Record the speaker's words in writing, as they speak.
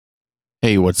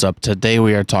Hey, what's up? Today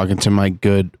we are talking to my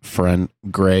good friend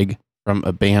Greg from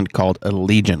a band called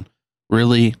Allegiant.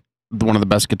 Really one of the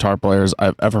best guitar players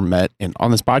I've ever met. And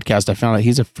on this podcast, I found out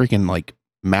he's a freaking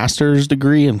master's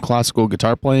degree in classical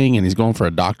guitar playing and he's going for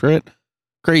a doctorate.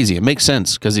 Crazy. It makes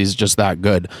sense because he's just that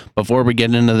good. Before we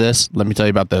get into this, let me tell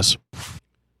you about this.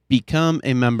 Become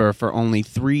a member for only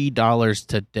 $3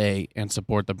 today and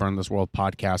support the Burn This World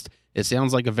podcast. It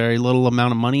sounds like a very little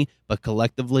amount of money, but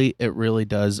collectively, it really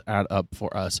does add up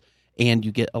for us. And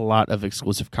you get a lot of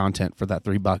exclusive content for that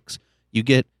 $3. You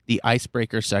get the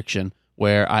icebreaker section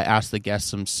where I ask the guests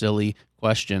some silly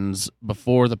questions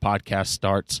before the podcast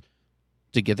starts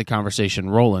to get the conversation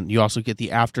rolling. You also get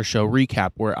the after show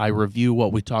recap where I review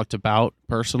what we talked about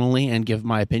personally and give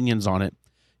my opinions on it.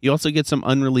 You also get some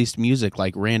unreleased music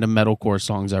like random metalcore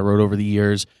songs I wrote over the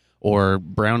years or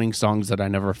Browning songs that I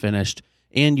never finished.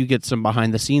 And you get some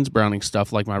behind-the-scenes Browning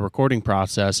stuff like my recording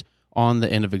process on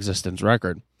the End of Existence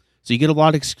record. So you get a lot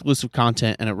of exclusive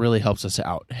content, and it really helps us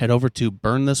out. Head over to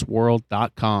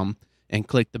burnthisworld.com and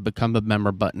click the Become a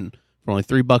Member button. For only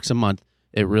 $3 a month,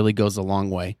 it really goes a long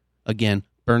way. Again,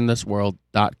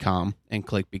 burnthisworld.com and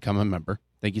click Become a Member.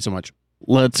 Thank you so much.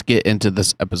 Let's get into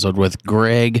this episode with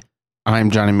Greg.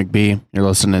 I'm Johnny McBee. You're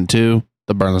listening to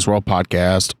the Burn This World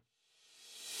podcast.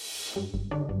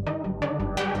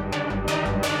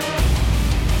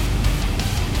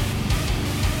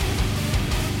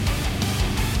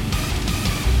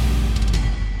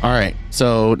 All right,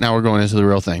 so now we're going into the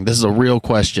real thing. This is a real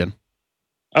question.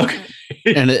 Okay.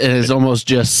 And it is almost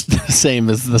just the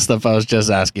same as the stuff I was just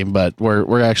asking, but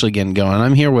we're actually getting going.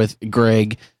 I'm here with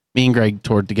Greg. Me and Greg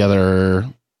toured together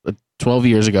 12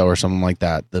 years ago or something like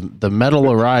that. The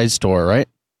Metal Arise tour, right?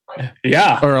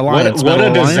 Yeah. Or Alliance. What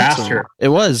a Alliance, disaster. It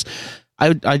was.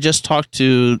 I just talked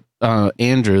to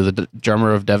Andrew, the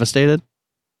drummer of Devastated.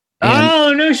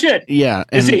 Oh, no shit. Yeah.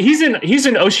 And he's in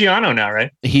Oceano now,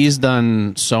 right? He's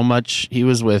done so much. He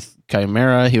was with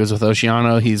Chimera. He was with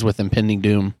Oceano. He's with Impending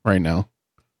Doom right now.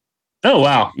 Oh,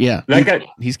 wow. Yeah.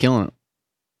 He's killing it.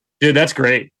 Dude, that's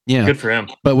great. Yeah. Good for him.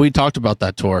 But we talked about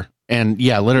that tour. And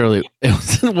yeah, literally, it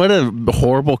was, what a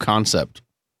horrible concept.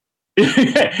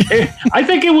 I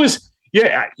think it was,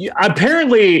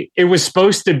 apparently it was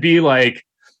supposed to be like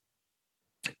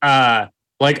a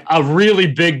really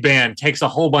big band takes a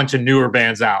whole bunch of newer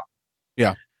bands out.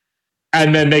 Yeah.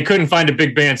 And then they couldn't find a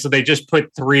big band, so they just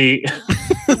put three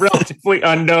relatively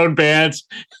unknown bands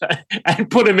and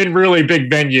put them in really big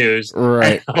venues.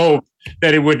 Right. And hope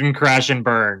that it wouldn't crash and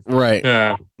burn. Right.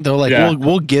 Yeah. They're like, Yeah.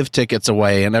 we'll give tickets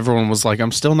away. And everyone was like,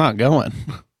 I'm still not going.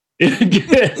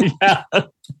 Yeah.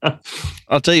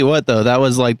 I'll tell you what, though, that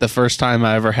was like the first time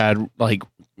I ever had like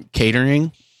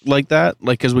catering like that.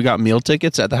 Like, because we got meal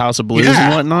tickets at the House of Blues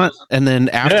and whatnot. And then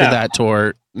after that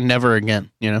tour, never again,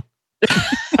 you know?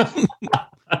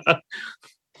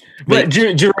 But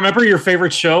do you remember your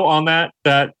favorite show on that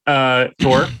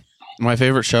tour? My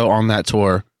favorite show on that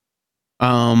tour.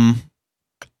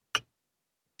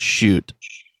 Shoot.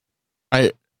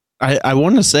 I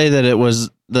want to say that it was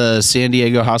the San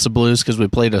Diego House of Blues because we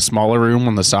played a smaller room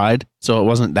on the side, so it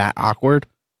wasn't that awkward.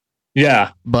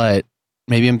 Yeah, but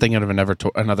maybe I'm thinking of another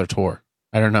tour.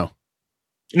 I don't know.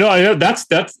 No, I know that's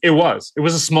it was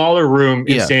a smaller room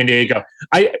in San Diego.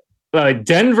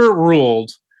 Denver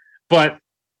ruled, but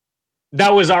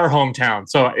that was our hometown,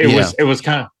 so it was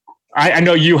kind of. I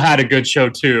know you had a good show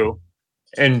too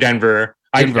in Denver.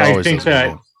 I think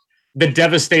that the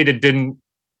Devastated didn't.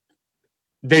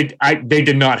 They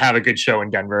did not have a good show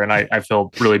in Denver, and I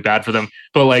feel really bad for them.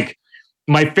 But like,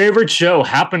 my favorite show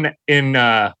happened in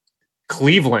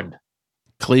Cleveland.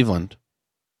 Cleveland,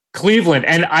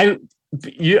 and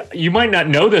you might not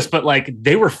know this, but like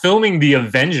they were filming the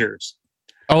Avengers.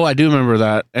 Oh, I do remember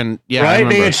that, and yeah, right.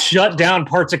 They had shut down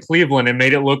parts of Cleveland and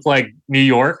made it look like New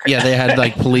York. Yeah, they had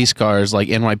like police cars, like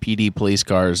NYPD police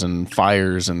cars, and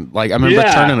fires, and like I remember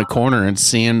turning a corner and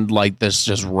seeing like this,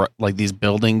 just like these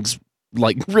buildings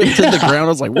like ripped to the ground. I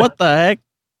was like, what the heck?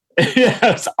 Yeah,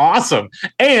 it's awesome.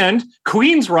 And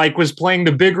Queensryche was playing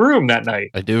the big room that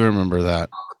night. I do remember that.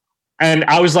 And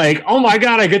I was like, oh my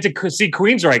God, I get to see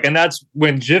Queensryche. And that's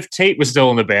when Jiff Tate was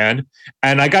still in the band.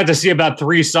 And I got to see about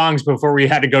 3 songs before we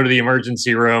had to go to the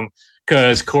emergency room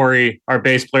because Corey, our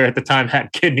bass player at the time,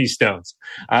 had kidney stones.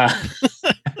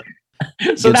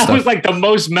 So that was like the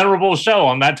most memorable show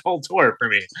on that whole tour for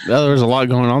me. Well, there was a lot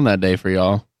going on that day for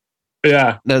y'all.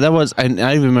 Yeah. That was, I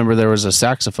even remember there was a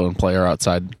saxophone player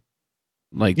outside.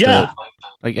 Like, how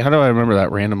do I remember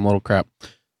that random little crap?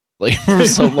 Like, it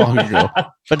was so long ago.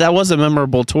 But that was a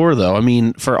memorable tour, though. I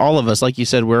mean, for all of us, like you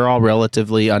said, we're all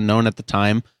relatively unknown at the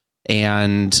time.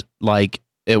 And, like,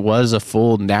 it was a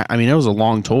full, I mean, it was a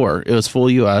long tour. It was full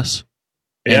US.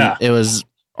 Yeah. It was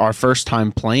our first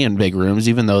time playing big rooms,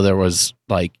 even though there was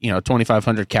like,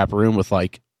 2,500 cap room with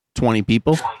like 20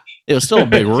 people. It was still a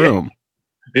big room.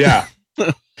 Yeah.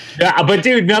 Yeah. But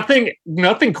dude,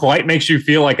 nothing quite makes you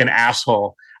feel like an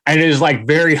asshole. And it is like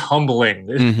very humbling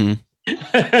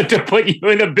to put you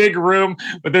in a big room,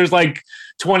 but there's like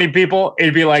 20 people.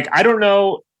 It'd be like, I don't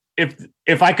know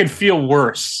if I could feel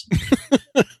worse.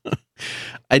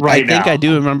 I think I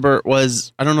do remember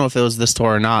I don't know if it was this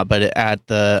tour or not, but at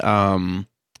the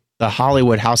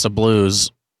Hollywood House of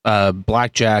Blues,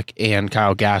 Blackjack and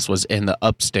Kyle Gass was in the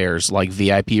upstairs like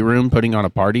VIP room putting on a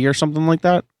party or something like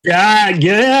that.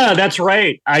 Yeah, that's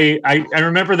right. I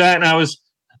remember that,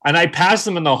 and I passed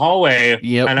them in the hallway,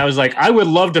 and I was like, I would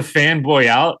love to fanboy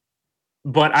out,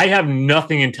 but I have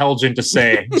nothing intelligent to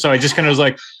say. So I just kind of was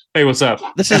like, hey, what's up?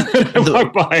 This is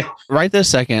right this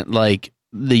second, like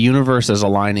the universe is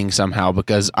aligning somehow,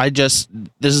 because this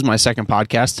is my second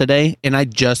podcast today, and I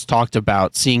just talked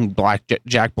about seeing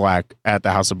Jack Black at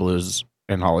the House of Blues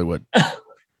in Hollywood.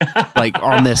 Like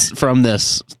from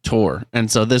this tour.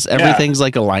 And so everything's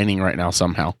like aligning right now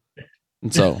somehow.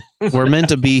 And so we're meant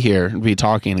to be here and be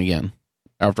talking again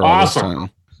after all this time.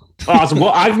 Awesome.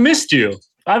 Well, I've missed you.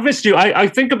 I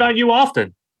think about you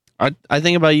often. I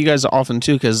think about you guys often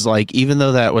too, because like even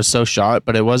though that was so short,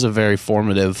 but it was a very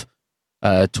formative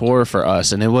tour for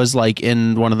us, and it was like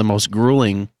in one of the most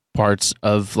grueling parts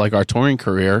of like our touring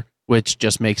career, which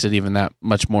just makes it even that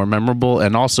much more memorable,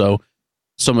 and also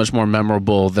so much more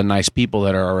memorable the nice people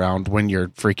that are around when you're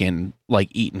freaking like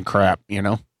eating crap,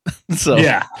 So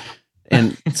yeah.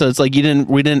 And so it's like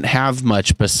we didn't have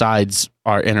much besides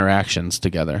our interactions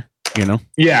together,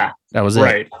 Yeah, that was it.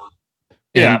 Right.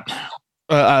 Yeah.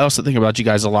 I also think about you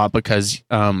guys a lot because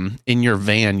in your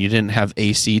van, you didn't have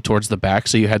AC towards the back.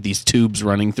 So you had these tubes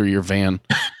running through your van,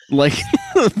 like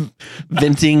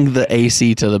venting the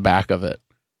AC to the back of it.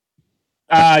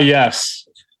 Yes.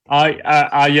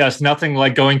 Yes. Nothing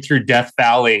like going through Death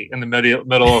Valley in the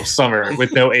middle of summer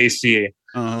with no AC.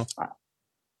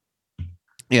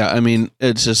 Yeah. I mean,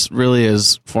 it just really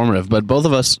is formative, but both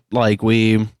of us, like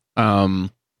we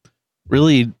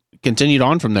really continued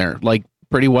on from there. Like,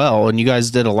 pretty well, and you guys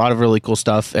did a lot of really cool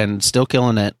stuff and still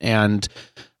killing it, and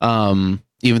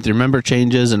even through member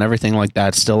changes and everything like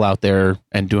that, still out there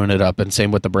and doing it up. And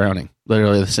same with the Browning,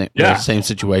 literally the same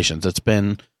situations.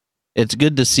 It's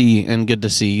good to see, and good to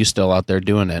see you still out there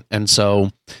doing it. And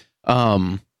so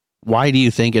why do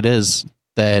you think it is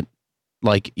that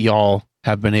like y'all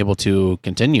have been able to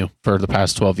continue for the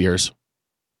past 12 years?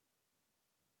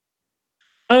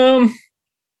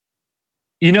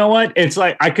 You know what? It's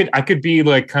like I could be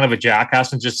like kind of a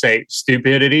jackass and just say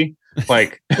stupidity,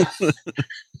 like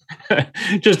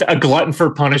just a glutton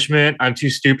for punishment. I'm too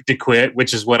stupid to quit,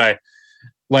 which is what I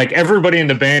like. Everybody in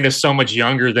the band is so much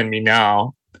younger than me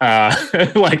now.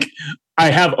 Like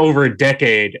I have over a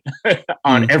decade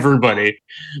on everybody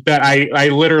that I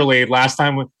literally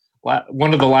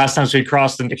one of the last times we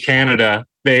crossed into Canada,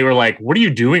 they were like, what are you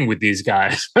doing with these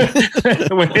guys?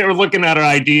 When they were looking at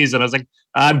our IDs, and I was like,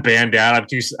 I'm banned out.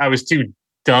 I was too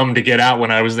dumb to get out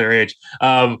when I was their age.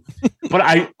 But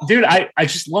I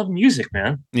just love music,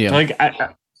 man. Yeah. Like,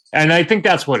 and I think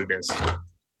that's what it is.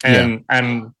 And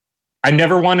I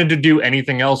never wanted to do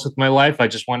anything else with my life. I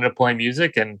just wanted to play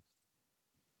music, and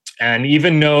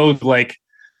even though like,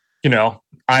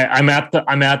 I'm at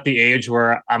the age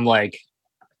where I'm like,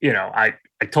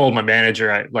 I told my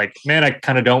manager, man, I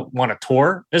kind of don't want to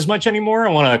tour as much anymore.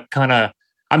 I want to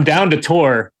I'm down to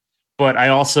tour, but I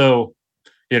also,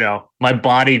 my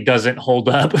body doesn't hold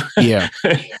up. Yeah.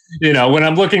 When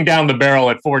I'm looking down the barrel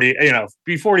at 40,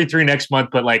 be 43 next month,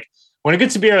 but like when it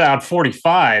gets to be around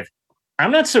 45,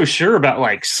 I'm not so sure about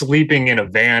like sleeping in a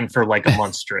van for like a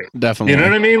month straight. Definitely. You know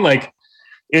what I mean? Like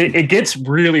it gets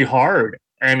really hard.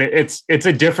 And it's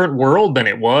a different world than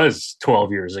it was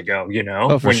 12 years ago,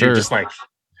 Oh, for when sure. you're just like,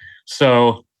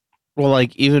 so. Well,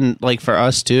 like even like for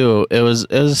us too, it was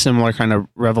a similar kind of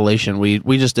revelation. We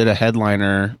just did a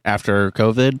headliner after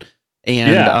COVID,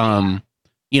 and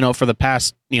for the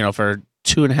past, for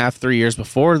 2.5, 3 years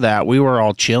before that, we were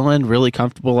all chilling, really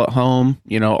comfortable at home,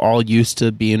 all used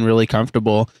to being really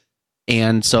comfortable.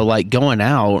 And so like going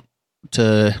out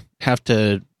to have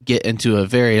to get into a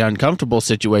very uncomfortable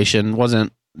situation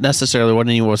wasn't necessarily what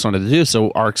anyone wanted to do.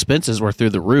 So our expenses were through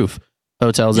the roof.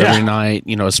 Hotels every night,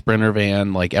 a Sprinter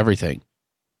van, like everything.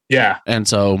 Yeah. And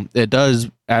so it does,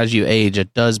 as you age,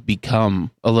 it does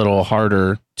become a little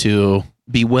harder to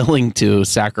be willing to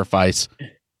sacrifice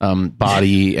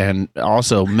body and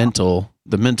also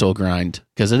the mental grind,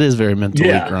 because it is very mentally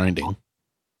grinding.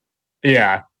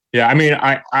 Yeah. Yeah, I mean,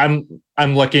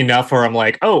 I'm lucky enough where I'm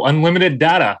like, oh, unlimited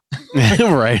data,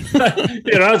 right?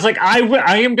 It's like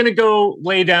I am gonna go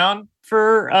lay down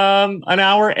for an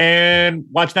hour and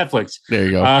watch Netflix. There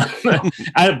you go.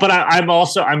 I'm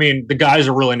also, I mean, the guys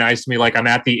are really nice to me. Like I'm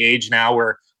at the age now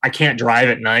where I can't drive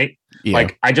at night. Yeah.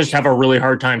 Like I just have a really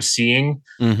hard time seeing,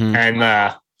 and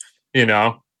I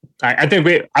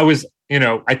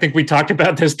think we talked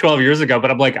about this 12 years ago, but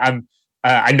I'm like,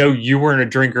 I know you weren't a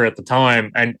drinker at the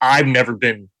time, and I've never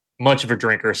been much of a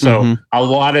drinker. So a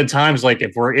lot of times, like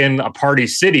if we're in a party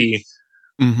city,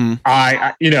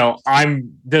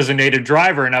 I'm designated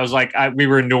driver, and I was like, we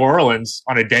were in New Orleans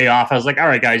on a day off. I was like, all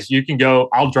right, guys, you can go.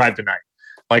 I'll drive tonight.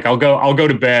 Like I'll go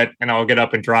to bed and I'll get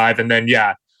up and drive. And then,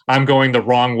 I'm going the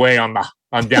wrong way on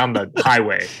down the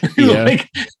highway. Like,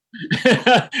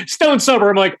 stone sober.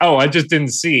 I'm like, oh, I just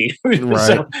didn't see.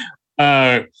 Right.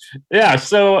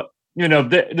 So,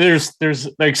 there's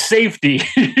like safety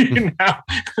now.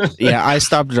 Yeah. I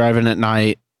stopped driving at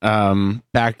night,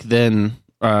 back then,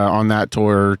 on that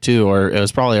tour too, or it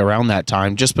was probably around that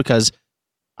time, just because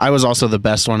I was also the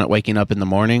best one at waking up in the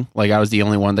morning. Like I was the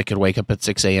only one that could wake up at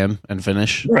 6 a.m. and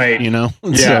finish, right? Yeah.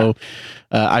 So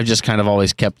I've just kind of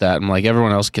always kept that. I'm like,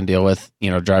 everyone else can deal with,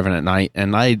 driving at night.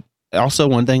 And I also,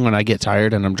 one thing when I get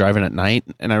tired and I'm driving at night,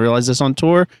 and I realize this on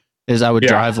tour, is I would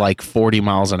drive like 40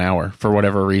 miles an hour for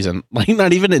whatever reason. Like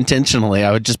not even intentionally.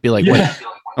 I would just be like, wait,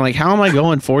 I'm like, how am I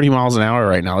going 40 miles an hour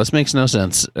right now? This makes no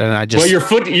sense. And I just, your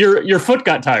foot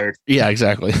got tired. Yeah,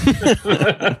 exactly.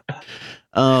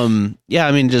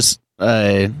 I mean, just,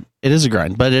 it is a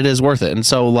grind, but it is worth it. And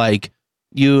so like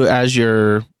you, as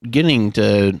you're getting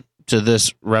to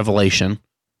this revelation,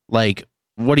 like,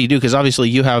 what do you do? Cause obviously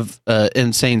you have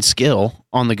insane skill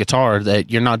on the guitar that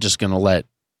you're not just going to let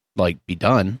like be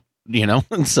done,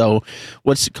 And so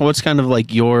what's kind of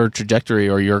like your trajectory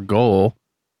or your goal,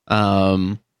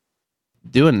 doing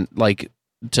like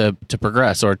to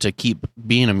progress or to keep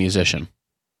being a musician?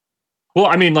 Well,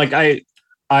 I mean, like I'm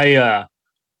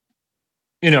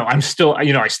still,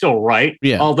 I still write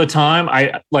all the time.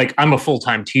 I'm a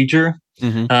full-time teacher.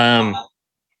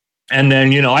 And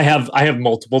then, I have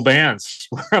multiple bands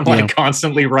where I'm like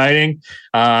constantly writing.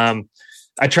 I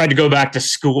tried to go back to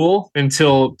school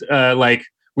until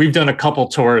we've done a couple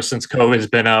tours since COVID's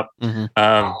been up.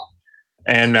 So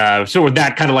with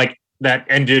that kind of like, that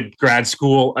ended grad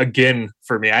school again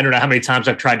for me. I don't know how many times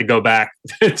I've tried to go back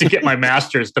to get my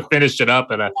master's to finish it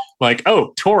up. And like,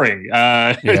 oh, touring,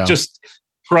 it just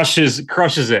crushes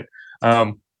it.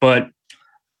 I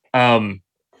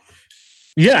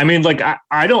mean, like,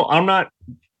 I'm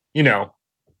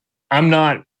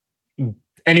not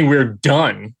anywhere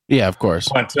done. Yeah, of course.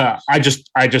 But I just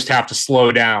have to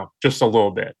slow down just a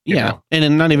little bit. Yeah.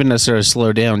 And not even necessarily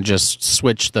slow down, just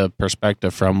switch the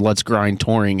perspective from let's grind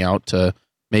touring out to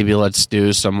maybe let's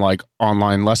do some like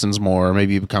online lessons more, or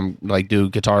maybe become like do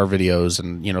guitar videos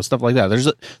and, stuff like that.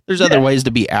 There's other ways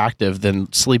to be active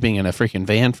than sleeping in a freaking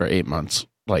van for 8 months.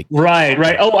 Like,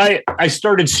 right. Oh, I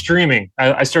started streaming.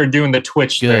 I started doing the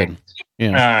Twitch thing.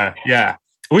 Yeah.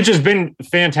 Which has been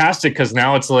fantastic. Cause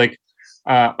now it's like,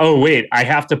 I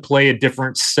have to play a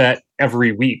different set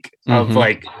every week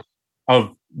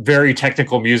of very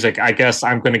technical music. I guess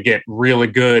I'm going to get really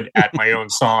good at my own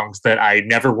songs that I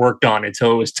never worked on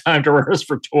until it was time to rehearse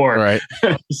for tour. Right.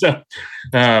 So,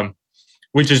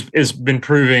 which has been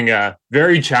proving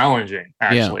very challenging,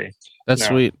 actually. Yeah, that's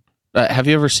sweet. Have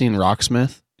you ever seen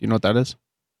Rocksmith? Do you know what that is?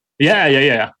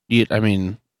 Yeah. I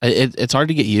mean, it's hard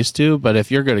to get used to, but if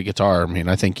you're good at guitar, I mean,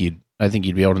 I think you'd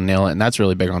be able to nail it, and that's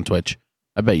really big on Twitch.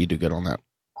 I bet you do good on that.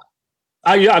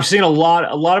 I've seen a lot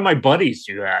of my buddies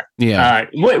do that. Yeah.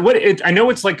 I know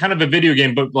it's like kind of a video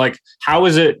game, but like, how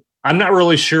is it? I'm not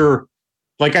really sure.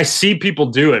 Like, I see people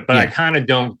do it, but I kind of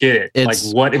don't get it. Like,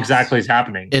 what exactly is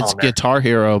happening? It's Guitar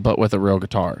Hero, but with a real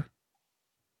guitar.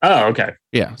 Oh, okay.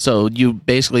 Yeah. So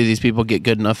these people get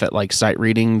good enough at like sight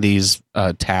reading these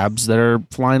tabs that are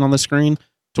flying on the screen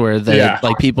to where they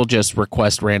like people just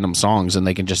request random songs and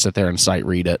they can just sit there and sight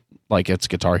read it like it's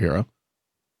Guitar Hero.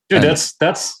 Dude,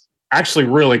 that's actually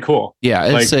really cool. Yeah,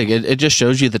 it's sick. It just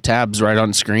shows you the tabs right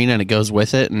on screen and it goes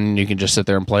with it, and you can just sit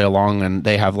there and play along, and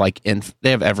they have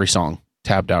they have every song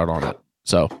tabbed out on it.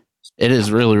 So it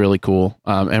is really, really cool,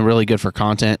 and really good for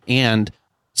content. And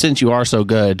since you are so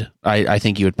good, I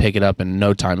think you would pick it up in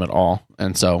no time at all.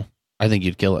 And so I think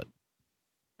you'd kill it.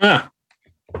 Yeah.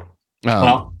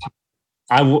 Well,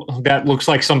 that looks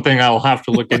like something I'll have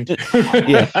to look into.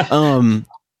 Yeah.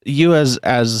 You as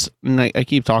I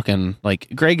keep talking, like,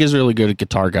 Greg is really good at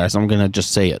guitar, guys. I'm gonna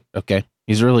just say it, okay?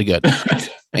 He's really good.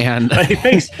 And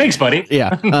thanks, buddy.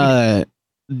 Yeah.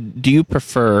 Do you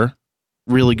prefer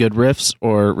really good riffs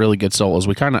or really good solos?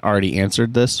 We kind of already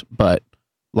answered this, but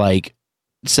like,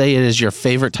 say it is your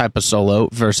favorite type of solo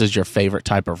versus your favorite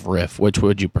type of riff. Which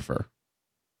would you prefer?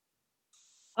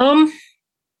 I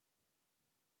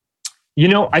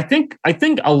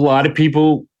think a lot of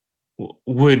people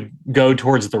would go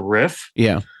towards the riff.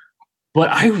 Yeah. But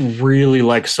I really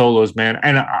like solos, man.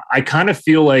 And I kind of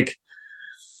feel like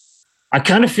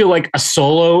a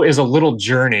solo is a little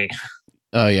journey.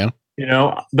 Oh, yeah.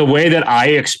 The way that I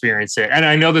experience it. And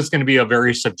I know this is going to be a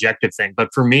very subjective thing,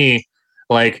 but for me,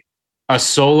 like, a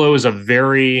solo is a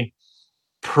very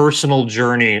personal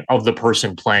journey of the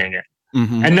person playing it.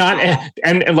 Mm-hmm.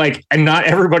 And not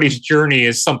everybody's journey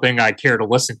is something I care to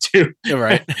listen to.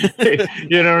 Right.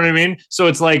 You know what I mean? So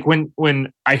it's like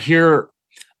when I hear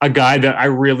a guy that I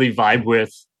really vibe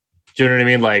with, do you know what I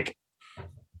mean? Like,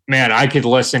 man, I could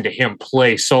listen to him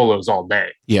play solos all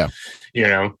day. Yeah.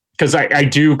 Because I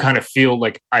do kind of feel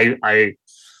like I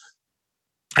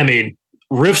mean,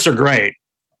 riffs are great,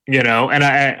 and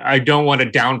I don't want to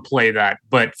downplay that,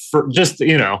 but for just,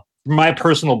 my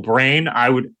personal brain,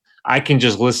 I can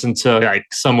just listen to like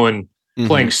someone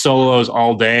playing solos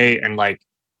all day and like,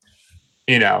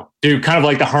 do kind of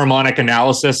like the harmonic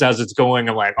analysis as it's going.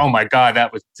 I'm like, oh my God,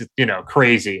 that was,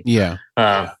 crazy. Yeah.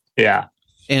 Yeah.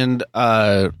 And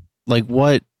like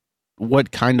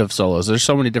what kind of solos? There's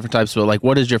so many different types, but like,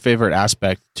 what is your favorite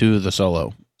aspect to the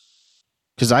solo?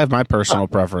 Because I have my personal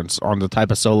preference on the type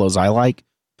of solos I like.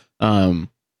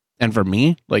 And for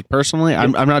me, like personally,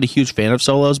 I'm not a huge fan of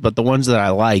solos, but the ones that I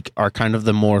like are kind of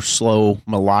the more slow,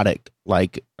 melodic,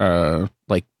 like you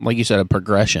said, a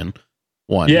progression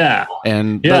one. Yeah.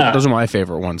 And those are my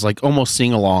favorite ones. Like almost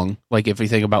sing along. Like if you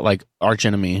think about like Arch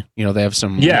Enemy, they have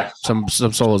some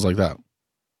solos like that.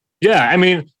 Yeah. I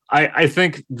mean, I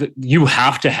think that you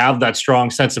have to have that strong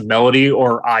sense of melody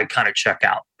or I kind of check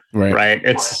out. Right.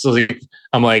 It's like,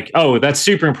 I'm like, oh, that's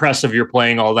super impressive. You're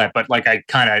playing all that. But like, I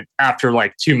kind of, after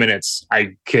like 2 minutes,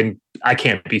 I can't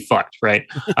be fucked. Right.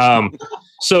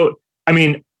 So, I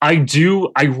mean, I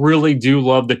really do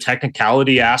love the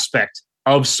technicality aspect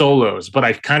of solos, but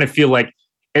I kind of feel like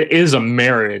it is a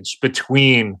marriage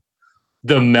between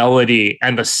the melody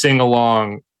and the sing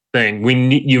along thing.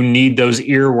 You need those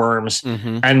earworms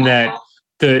and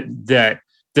that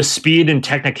the speed and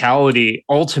technicality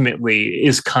ultimately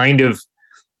is kind of,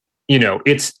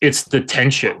 it's the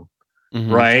tension,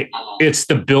 right? It's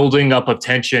the building up of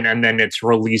tension and then it's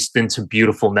released into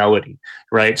beautiful melody,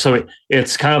 right? So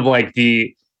it's kind of like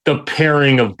the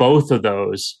pairing of both of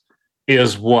those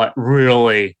is what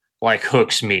really like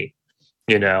hooks me,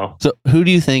 So who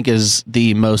do you think is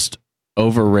the most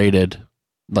overrated,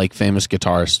 like famous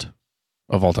guitarist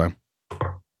of all time?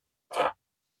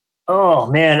 Oh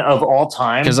man, of all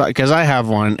time? Because I have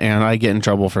one and I get in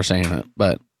trouble for saying it,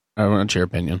 but I want your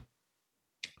opinion.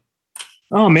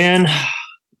 Oh man,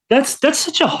 that's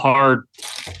such a hard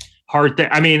thing.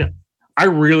 I mean, I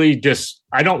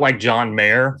don't like John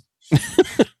Mayer,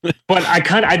 but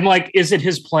I'm like, is it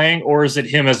his playing or is it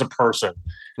him as a person?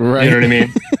 Right. You know what I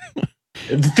mean?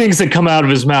 The things that come out of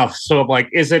his mouth. So I'm like,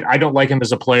 I don't like him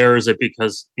as a player? Is it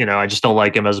because, I just don't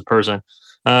like him as a person?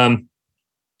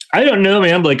 I don't know,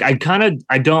 man. Like,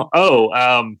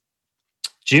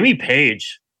 Jimmy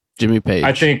Page.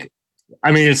 I think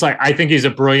he's a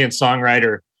brilliant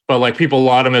songwriter, but like people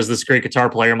laud him as this great guitar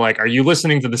player. I'm like, are you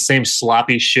listening to the same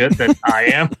sloppy shit that I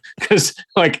am? Because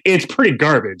like, it's pretty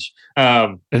garbage.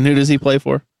 And who does he play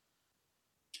for?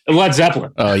 Led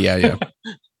Zeppelin. Oh yeah.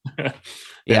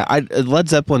 Yeah. Led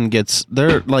Zeppelin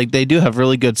they do have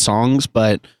really good songs,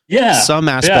 but some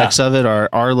aspects of it are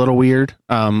a little weird.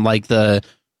 Like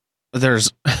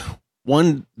there's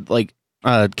one like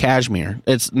Kashmir.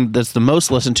 That's the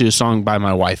most listened to song by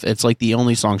my wife. It's like the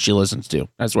only song she listens to,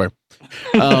 I swear.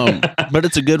 But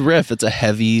it's a good riff. It's a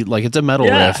heavy, like it's a metal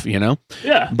riff,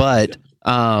 Yeah. But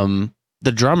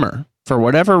the drummer, for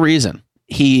whatever reason,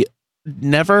 he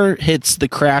never hits the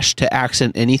crash to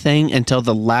accent anything until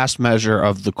the last measure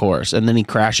of the chorus, and then he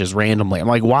crashes randomly. I'm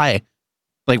like, why?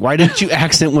 Like, why didn't you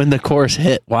accent when the chorus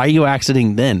hit? Why are you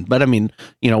accenting then? But I mean,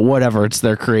 whatever. It's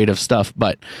their creative stuff.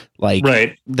 But like,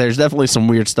 there's definitely some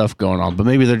weird stuff going on. But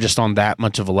maybe they're just on that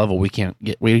much of a level we can't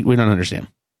get. We don't understand.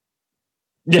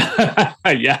 Yeah,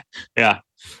 yeah.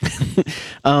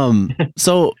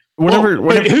 So whatever.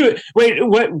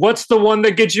 What's the one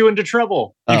that gets you into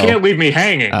trouble? You can't leave me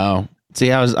hanging. Oh,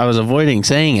 see, I was avoiding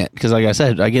saying it because, like I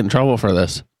said, I get in trouble for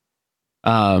this.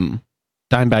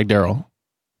 Dimebag Darrell.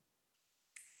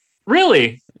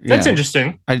 Really? That's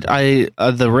interesting. I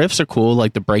the riffs are cool,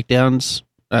 like the breakdowns,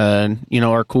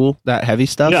 are cool, that heavy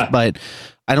stuff. Yeah. But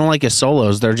I don't like his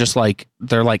solos. They're just like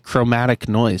chromatic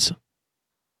noise.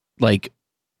 Like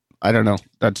I don't know.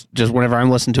 That's just whenever I'm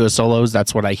listening to his solos,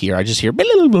 that's what I hear. I just hear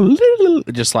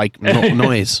just like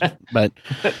noise. But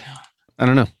I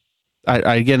don't know.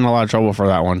 I get in a lot of trouble for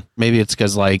that one. Maybe it's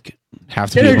because like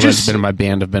half the people that's been in my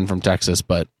band have been from Texas,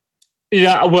 but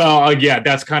yeah, well, yeah,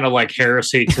 that's kind of like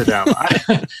heresy to them.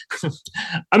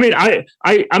 I mean,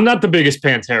 I'm not the biggest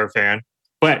Pantera fan,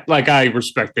 but like I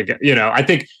respect the, I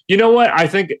think, what I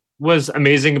think was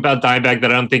amazing about Dimebag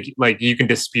that I don't think like you can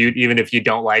dispute even if you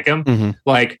don't like him. Mm-hmm.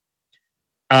 Like,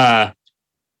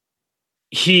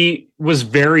 he was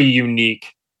very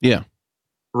unique. Yeah.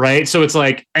 Right. So it's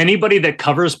like anybody that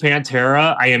covers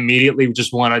Pantera, I immediately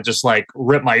just want to just like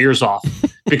rip my ears off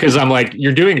because I'm like,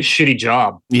 you're doing a shitty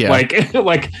job. Yeah.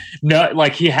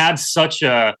 Like he had such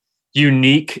a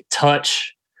unique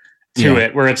touch to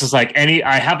it where it's just like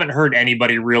I haven't heard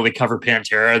anybody really cover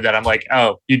Pantera that I'm like,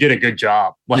 oh, you did a good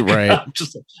job. Like, right.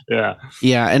 Yeah.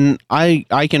 Yeah. And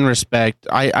I can respect,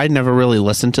 I never really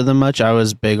listened to them much. I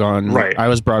was big on, I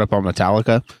was brought up on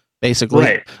Metallica. Basically,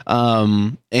 right.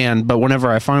 But whenever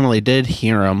I finally did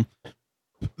hear them,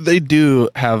 they do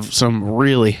have some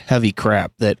really heavy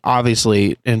crap that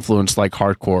obviously influenced like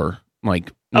hardcore,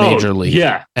 like majorly.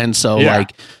 Yeah. And so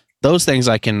like those things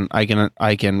I can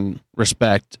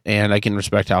respect, and I can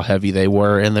respect how heavy they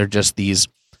were. And they're just these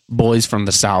boys from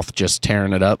the South just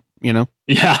tearing it up,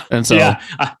 Yeah. And so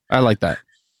I like that.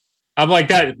 I'm like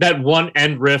that one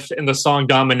end riff in the song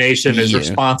Domination is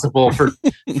responsible for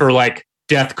like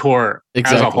deathcore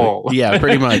as a whole. Yeah,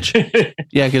 pretty much.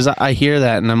 Yeah, because I hear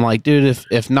that and I'm like, dude,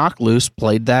 if Knock Loose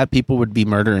played that, people would be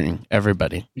murdering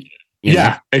everybody.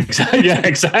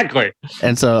 Exactly.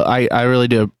 And so I really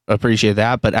do appreciate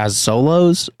that. But as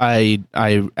solos, I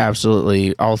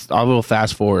absolutely I will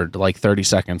fast forward like 30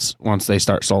 seconds once they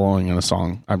start soloing in a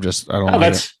song. I don't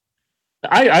like it.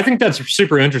 I think that's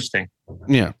super interesting.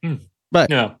 Yeah. But,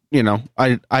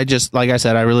 I just, like I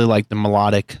said, I really like the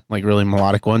melodic, like really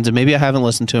melodic ones. And maybe I haven't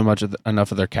listened to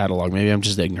enough of their catalog. Maybe I'm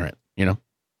just ignorant,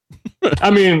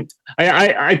 I mean,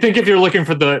 I think if you're looking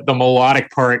for the melodic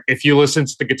part, if you listen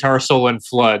to the guitar solo in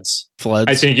Floods,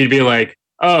 I think you'd be like,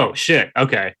 oh, shit.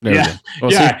 Okay. Well,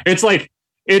 it's like,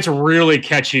 it's really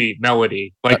catchy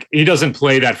melody. Like he doesn't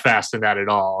play that fast in that at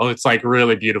all. It's like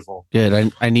really beautiful.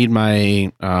 Good. I need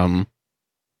my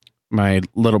my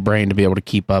little brain to be able to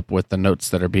keep up with the notes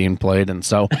that are being played. And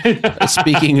so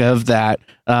speaking of that,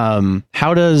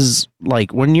 how does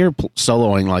like when you're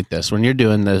soloing like this, when you're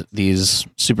doing these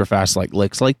super fast like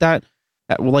licks like that,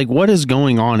 like what is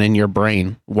going on in your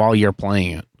brain while you're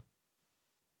playing it?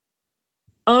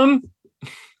 I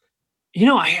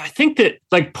think that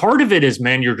like part of it is,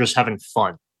 man, you're just having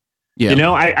fun.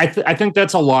 Yeah. I think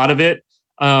that's a lot of it.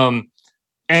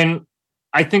 And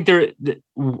I think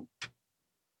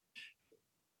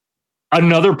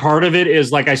another part of it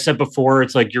is, like I said before,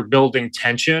 it's like you're building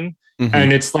tension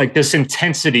and it's like this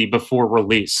intensity before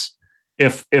release.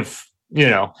 If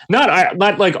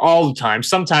not like all the time.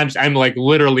 Sometimes I'm like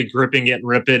literally gripping it and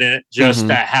ripping it just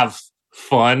to have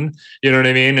fun. You know what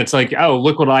I mean? It's like, oh,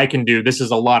 look what I can do. This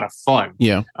is a lot of fun.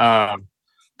 Yeah.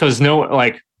 Because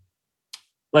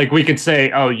like we could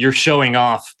say, oh, you're showing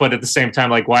off, but at the same time,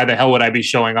 like, why the hell would I be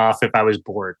showing off if I was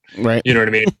bored? Right. You know what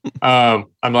I mean?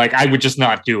 I'm like, I would just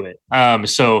not do it.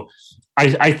 So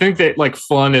I think that like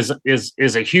fun is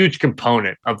a huge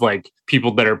component of like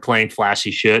people that are playing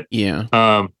flashy shit. Yeah.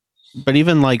 But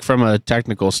even like from a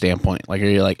technical standpoint, like, are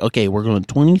you like, okay, we're going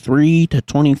 23 to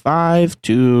 25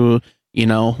 to,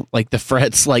 like the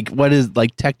frets, like what is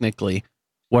like technically,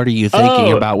 what are you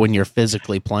thinking about when you're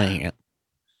physically playing it?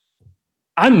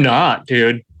 I'm not,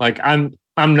 dude. Like I'm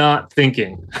not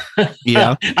thinking.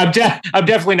 Yeah. I'm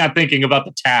definitely not thinking about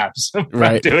the tabs.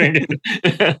 Right. Doing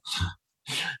it.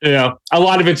 A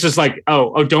lot of it's just like,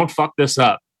 oh, don't fuck this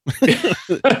up.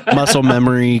 Muscle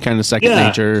memory, kind of second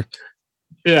nature.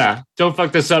 Yeah. Don't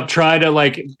fuck this up. Try to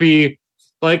like be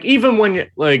like, even when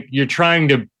you're trying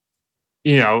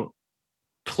to,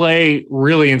 play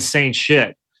really insane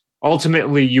shit.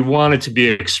 Ultimately, you want it to be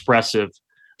expressive.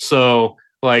 So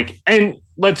like, and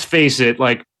let's face it,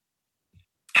 like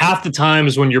half the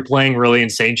times when you're playing really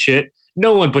insane shit,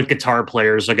 no one but guitar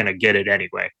players are going to get it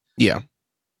anyway. Yeah.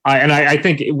 I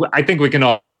think we can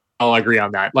all agree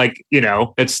on that. Like,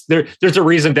 there's a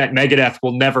reason that Megadeth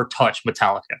will never touch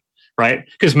Metallica, right?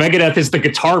 Because Megadeth is the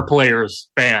guitar players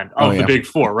band of the big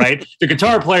four, right? The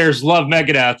guitar players love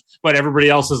Megadeth, but everybody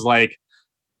else is like,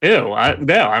 ew,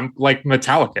 I'm like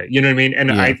Metallica. You know what I mean?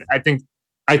 And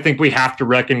I think we have to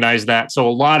recognize that. So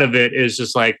a lot of it is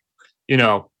just like,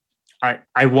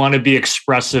 I want to be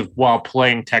expressive while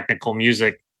playing technical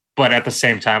music, but at the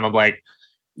same time, I'm like,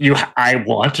 I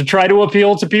want to try to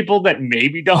appeal to people that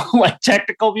maybe don't like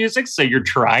technical music. So you're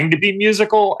trying to be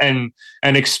musical and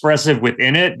expressive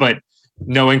within it, but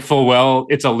knowing full well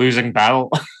it's a losing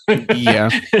battle. Yeah.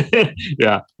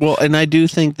 Yeah. Well, and I do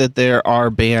think that there are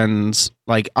bands,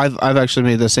 like I've actually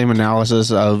made the same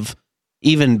analysis of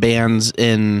even bands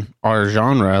in our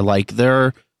genre. Like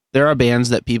there are bands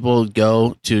that people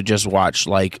go to just watch,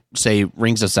 like say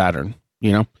Rings of Saturn,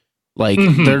 you know, like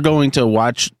they're going to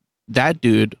watch that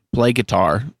dude play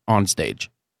guitar on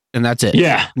stage and that's it.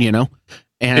 Yeah. You know,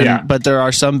 and, but there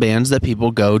are some bands that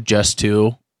people go just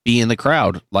to be in the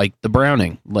crowd, like the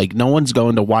Browning. Like no one's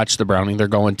going to watch the Browning. They're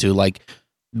going to like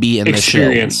be in the show.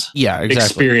 Yeah, exactly.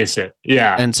 Experience it.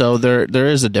 Yeah. And so there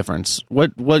is a difference.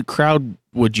 What crowd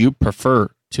would you prefer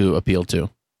to appeal to?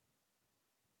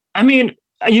 I mean,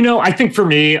 you know, I think for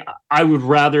me, I would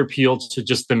rather appeal to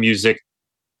just the music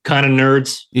kind of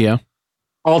nerds. Yeah.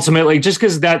 Ultimately, just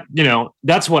because that, you know,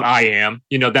 that's what I am,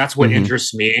 you know, that's what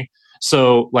interests me.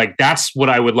 So like, that's what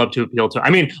I would love to appeal to. I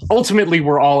mean, ultimately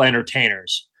we're all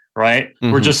entertainers, right?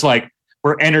 We're just like,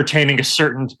 we're entertaining a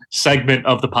certain segment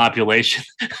of the population.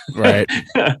 Right.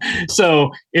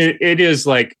 So it is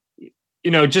like,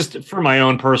 you know, just for my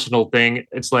own personal thing,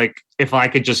 it's like, if I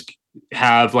could just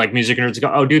have like music nerds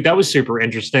go, oh dude, that was super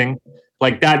interesting.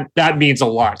 Like that means a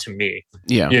lot to me.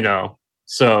 Yeah. You know,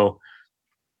 so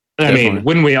Definitely. I mean,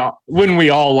 when we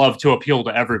all love to appeal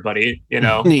to everybody, you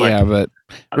know, yeah, but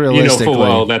realistically, you know full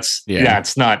well that's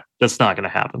not going to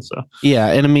happen. So yeah,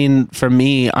 and I mean, for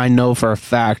me, I know for a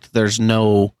fact there's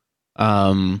no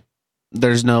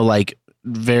like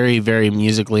very, very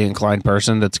musically inclined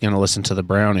person that's going to listen to the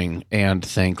Browning and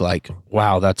think like,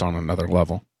 wow, that's on another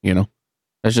level. You know,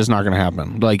 that's just not going to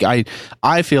happen. Like I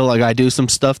feel like I do some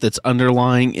stuff that's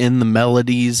underlying in the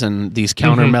melodies and these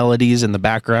counter melodies in the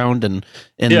background and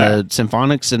in the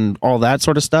symphonics and all that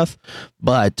sort of stuff.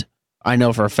 But I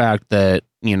know for a fact that,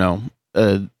 you know,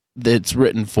 it's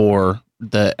written for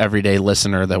the everyday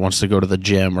listener that wants to go to the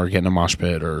gym or get in a mosh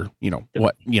pit or, you know,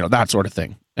 what, you know, that sort of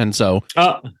thing. And so,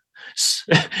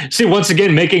 see, once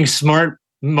again, making smart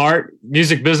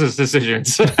music business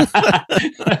decisions.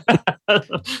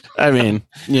 I mean,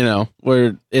 you know,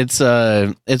 it's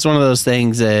one of those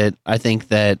things that I think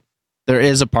that there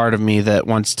is a part of me that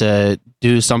wants to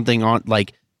do something on,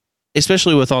 like,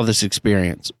 especially with all this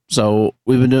experience. So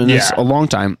we've been doing this a long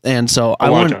time. And so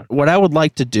what I would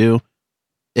like to do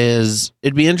is,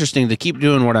 it'd be interesting to keep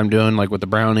doing what I'm doing, like with the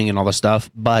Browning and all the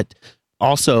stuff, but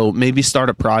also maybe start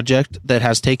a project that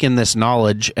has taken this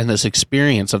knowledge and this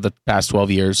experience of the past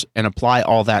 12 years and apply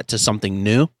all that to something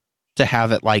new to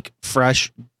have it like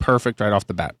fresh, perfect right off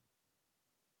the bat.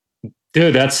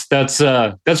 Dude, that's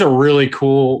a really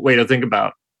cool way to think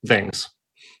about things,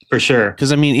 for sure.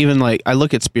 Because I mean, even like I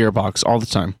look at Spiritbox all the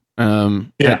time.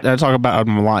 I talk about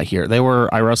them a lot here.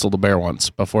 I wrestled a bear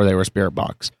once before they were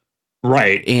Spiritbox.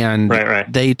 Right. And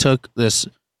they took this,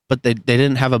 but they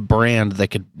didn't have a brand that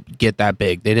could get that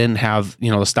big. They didn't have,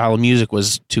 you know, the style of music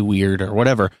was too weird or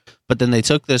whatever. But then they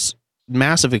took this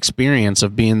massive experience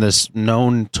of being this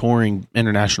known touring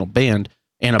international band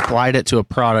and applied it to a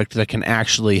product that can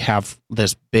actually have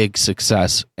this big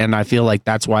success. And I feel like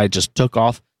that's why it just took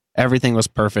off. Everything was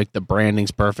perfect. The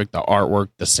branding's perfect. The artwork,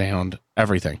 the sound,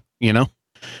 everything, you know?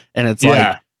 And it's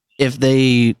like, if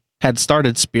they had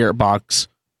started Spiritbox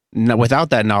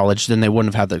without that knowledge, then they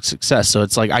wouldn't have had the success. So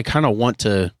it's like, I kind of want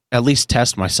to at least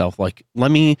test myself. Like,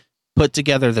 let me put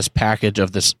together this package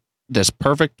of this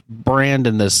perfect brand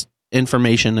and this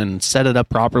information and set it up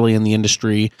properly in the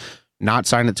industry, not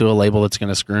sign it to a label that's going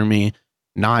to screw me,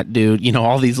 not do, you know,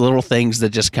 all these little things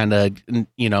that just kind of,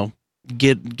 you know,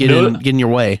 get in your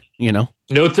way, you know.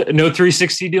 No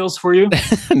 360 deals for you?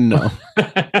 No.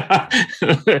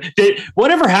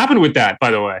 Whatever happened with that,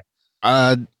 by the way?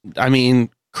 I mean,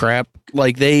 crap.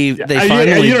 Like they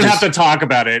finally. You don't have to talk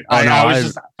about it.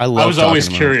 Oh, I was always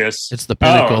curious. It's the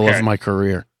pinnacle of my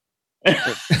career.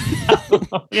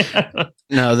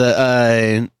 No,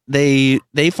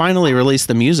 they finally released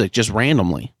the music just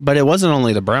randomly, but it wasn't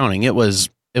only the Browning. It was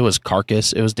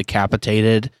Carcass. It was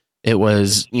Decapitated. It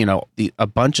was, you know, a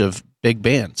bunch of big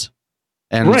bands,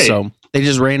 and so they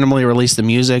just randomly released the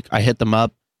music. I hit them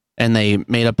up, and they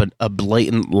made up a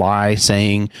blatant lie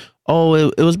saying, oh,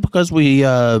 it was because we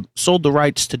sold the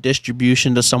rights to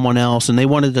distribution to someone else, and they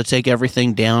wanted to take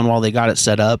everything down while they got it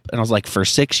set up. And I was like, for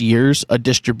 6 years, a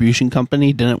distribution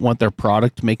company didn't want their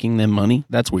product making them money?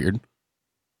 That's weird.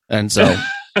 And so,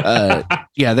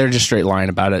 they're just straight lying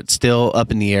about it. Still up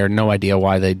in the air. No idea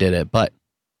why they did it. But,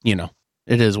 you know,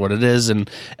 it is what it is. And,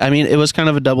 I mean, it was kind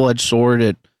of a double-edged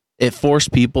sword. It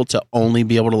forced people to only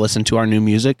be able to listen to our new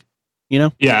music, you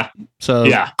know? Yeah. So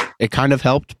it kind of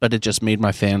helped, but it just made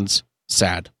my fans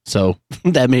sad. So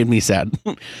that made me sad.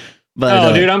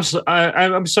 But dude,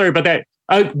 I'm sorry about that.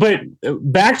 But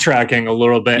backtracking a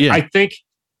little bit, I think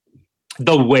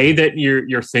the way that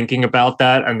you're thinking about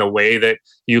that and the way that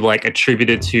you like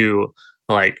attributed to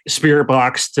like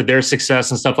Spiritbox to their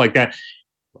success and stuff like that,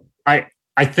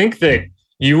 I think that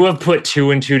you have put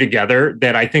two and two together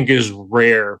that I think is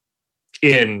rare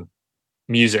in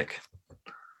music.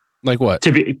 Like what?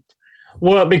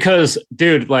 Well, because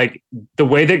dude, like the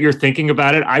way that you're thinking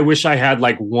about it, I wish I had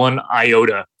like one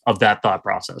iota of that thought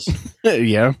process.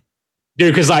 Yeah.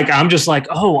 Dude, because like I'm just like,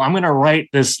 oh, I'm gonna write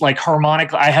this like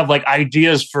harmonic. I have like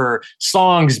ideas for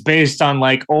songs based on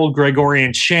like old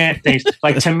Gregorian chant things.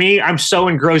 Like to me, I'm so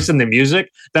engrossed in the music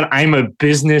that I'm a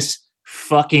business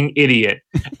fucking idiot.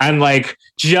 And like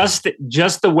just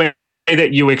the way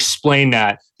that you explain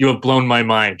that, you have blown my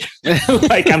mind.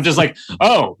 Like I'm just like,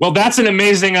 oh, well, that's an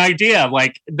amazing idea.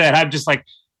 Like that, I'm just like,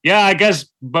 yeah, I guess,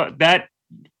 but that.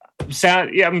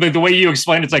 The way you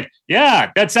explained it's like,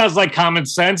 yeah, that sounds like common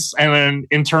sense. And then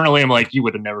internally I'm like, you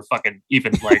would have never fucking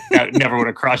even like that never would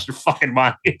have crossed your fucking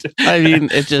mind. I mean,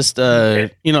 it just at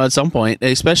some point,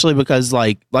 especially because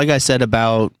like I said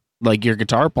about like your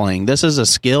guitar playing, this is a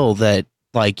skill that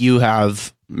like you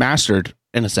have mastered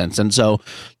in a sense. And so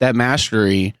that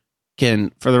mastery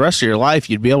can, for the rest of your life,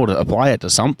 you'd be able to apply it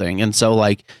to something. And so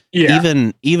like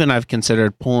even I've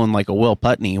considered pulling like a Will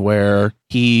Putney where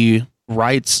he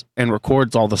writes and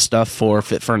records all the stuff for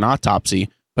Fit for an Autopsy,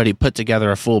 but he put together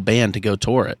a full band to go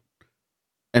tour it.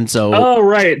 And so,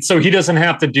 right. So he doesn't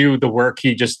have to do the work.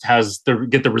 He just has to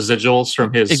get the residuals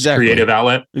from his creative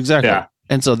outlet. Exactly. Yeah.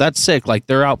 And so that's sick. Like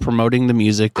they're out promoting the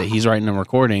music that he's writing and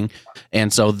recording.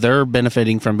 And so they're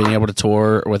benefiting from being able to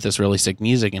tour with this really sick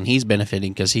music. And he's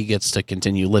benefiting because he gets to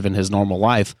continue living his normal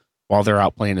life while they're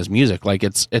out playing his music. Like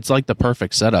it's like the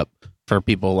perfect setup for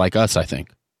people like us, I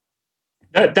think.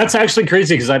 That's actually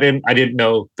crazy because I didn't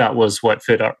know that was what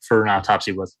Fit for an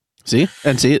Autopsy was. See,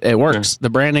 it works. The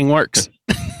branding works.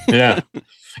 Yeah.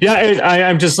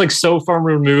 I'm just like so far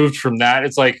removed from that.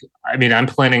 It's like, I mean, I'm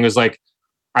planning was like,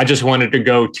 I just wanted to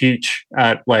go teach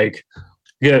at like,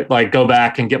 go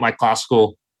back and get my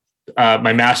classical,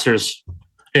 my master's,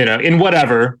 in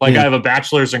whatever. Like I have a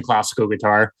bachelor's in classical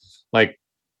guitar, like,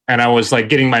 and I was like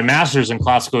getting my master's in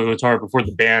classical guitar before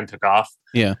the band took off.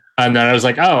 Yeah. And then I was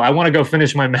like, oh, I want to go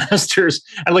finish my master's.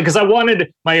 And like, cause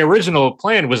my original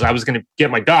plan was I was going to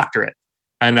get my doctorate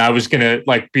and I was going to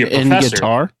like be a professor. In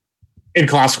guitar? In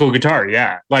classical guitar.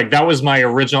 Yeah. Like that was my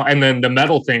original. And then the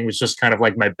metal thing was just kind of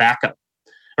like my backup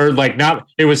or like not,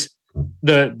 it was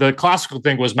the classical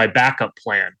thing was my backup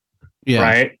plan. Yeah.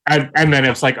 Right. And then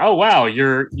it's like, oh, wow,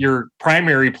 your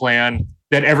primary plan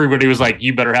that everybody was like,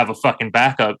 you better have a fucking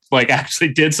backup, like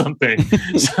actually did something.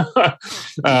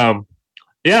 So,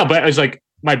 yeah, but I was like,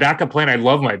 my backup plan, I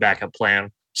love my backup plan.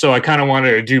 So I kind of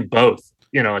wanted to do both,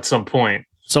 at some point.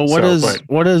 So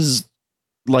what is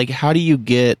like, how do you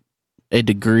get a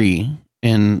degree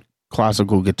in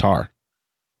classical guitar?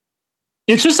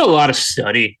 It's just a lot of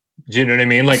study. Do you know what I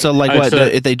mean? Like, so like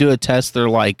if they do a test, they're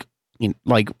like,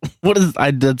 what is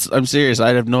I'm serious. I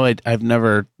have no idea. I've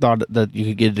never thought that you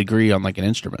could get a degree on like an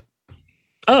instrument.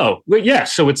 Oh, well, yeah.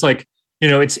 So it's like,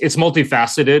 it's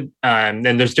multifaceted and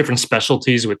there's different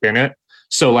specialties within it.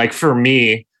 So like for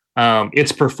me,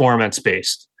 it's performance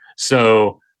based.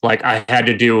 So like I had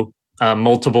to do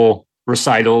multiple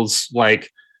recitals,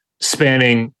 like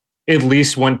spanning at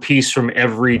least one piece from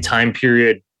every time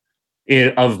period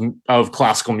of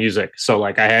classical music. So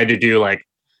like I had to do like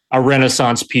a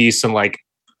Renaissance piece and like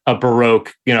a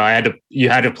Baroque, you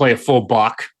had to play a full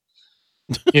Bach,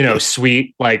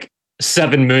 suite, like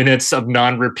 7 minutes of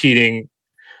non-repeating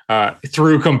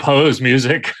through composed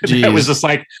music. It was just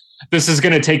like, this is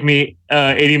going to take me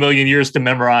 80 million years to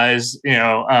memorize,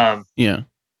 yeah.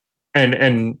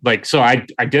 And like, so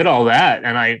I did all that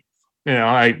and I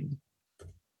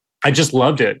just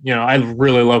loved it. I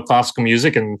really love classical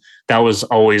music and that was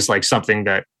always like something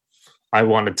that I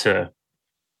wanted to,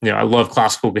 I love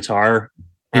classical guitar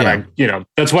and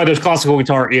that's why there's classical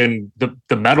guitar in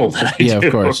the metal that I do.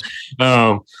 Of course.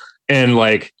 And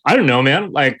like, I don't know,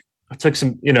 man, like I took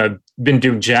some, been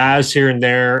doing jazz here and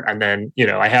there. And then,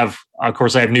 I have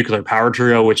Nuclear Power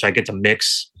Trio, which I get to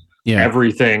mix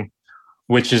everything,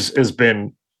 which has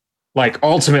been like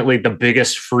ultimately the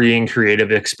biggest freeing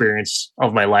creative experience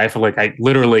of my life. Like I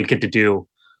literally get to do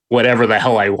whatever the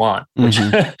hell I want, which,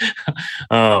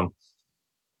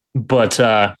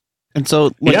 and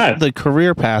so like the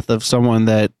career path of someone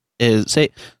that is say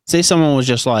someone was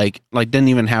just like didn't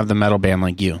even have the metal band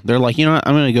like you. They're like, you know what?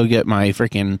 I'm going to go get my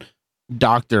freaking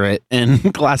doctorate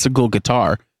in classical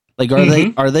guitar.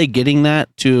 Like, are they getting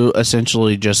that to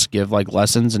essentially just give like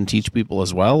lessons and teach people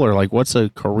as well? Or like, what's a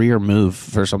career move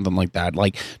for something like that?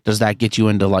 Like, does that get you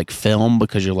into like film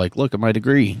because you're like, look at my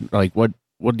degree? Like, what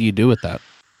do you do with that?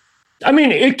 I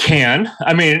mean, it can.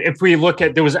 I mean, if we look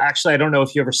at, there was actually, I don't know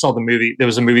if you ever saw the movie. There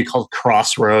was a movie called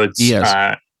Crossroads.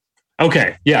 Yes.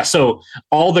 Okay. Yeah. So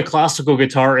all the classical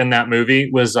guitar in that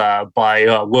movie was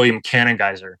by William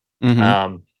Cannengeiser.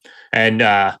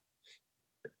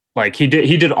 Like he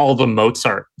did all the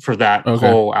Mozart for that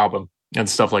whole album and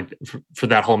stuff like for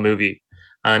that whole movie.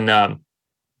 And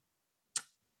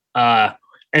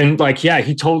like, yeah,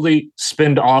 he totally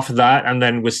spinned off that and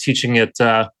then was teaching at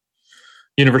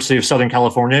University of Southern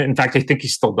California. In fact, I think he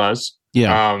still does.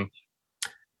 Yeah.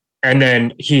 And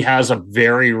then he has a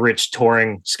very rich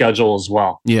touring schedule as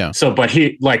well. Yeah. So, but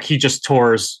he just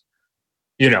tours,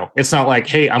 it's not like,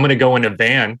 hey, I'm going to go in a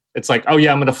van. It's like, oh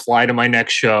yeah, I'm going to fly to my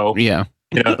next show. Yeah.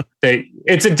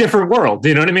 It's a different world.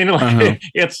 You know what I mean? Like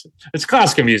it's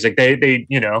classical music. That's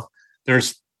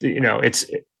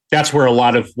where a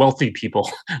lot of wealthy people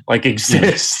like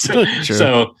exist.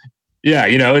 So yeah,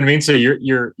 you know what I mean? So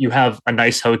you have a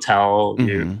nice hotel,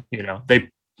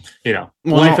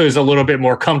 life is a little bit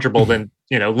more comfortable than,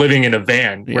 living in a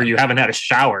van where you haven't had a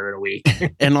shower in a week.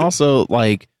 And also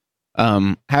like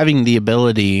having the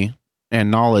ability and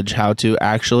knowledge how to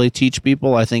actually teach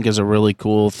people, I think is a really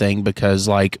cool thing because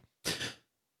like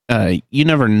you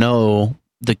never know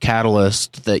the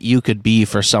catalyst that you could be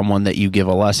for someone that you give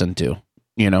a lesson to,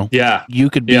 Yeah. You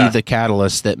could be the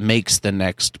catalyst that makes the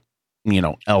next,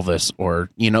 Elvis or,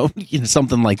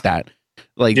 something like that.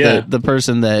 Like the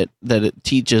person that it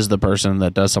teaches the person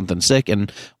that does something sick. And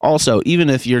also, even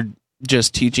if you're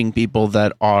just teaching people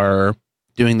that are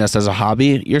doing this as a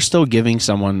hobby, you're still giving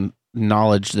someone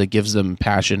knowledge that gives them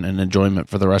passion and enjoyment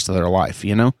for the rest of their life,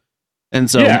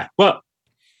 And so, yeah, well,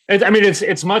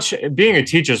 it's much, being a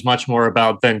teacher is much more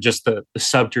about than just the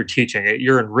subject you're teaching.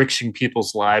 You're enriching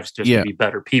people's lives to be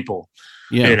better people,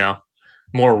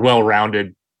 more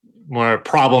well-rounded, more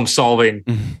problem-solving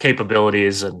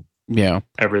capabilities and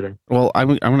everything. Well,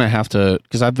 I'm going to have to,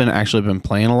 because I've been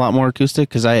playing a lot more acoustic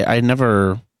because I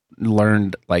never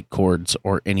learned like chords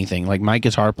or anything. Like my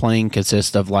guitar playing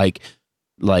consists of like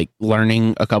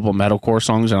learning a couple metalcore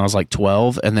songs when I was like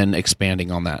 12 and then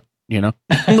expanding on that,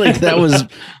 like that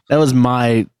was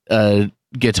my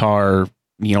guitar,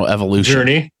 evolution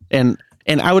journey. And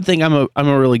I would think I'm a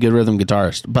really good rhythm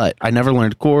guitarist, but I never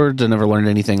learned chords. I never learned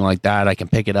anything like that. I can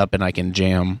pick it up and I can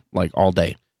jam like all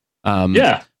day.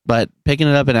 But picking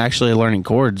it up and actually learning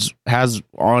chords has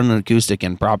on acoustic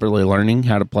and properly learning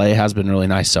how to play has been really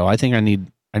nice. So I think I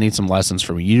need some lessons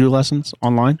from you. You do lessons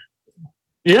online?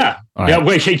 Yeah. All right. Yeah.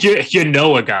 Wait, you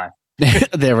know a guy.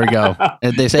 There we go.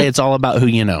 They say it's all about who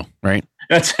you know, right?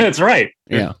 That's right.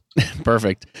 Yeah.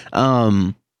 Perfect.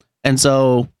 And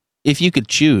so if you could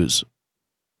choose,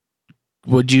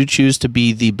 would you choose to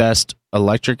be the best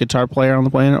electric guitar player on the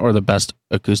planet or the best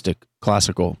acoustic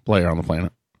classical player on the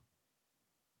planet?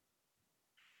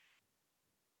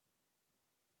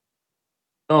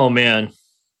 Oh man.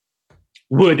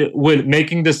 Would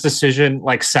making this decision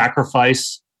like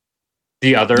sacrifice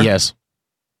the other? Yes.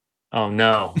 Oh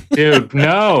no, dude,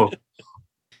 no.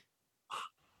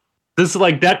 This is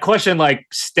like that question like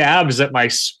stabs at my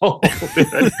soul.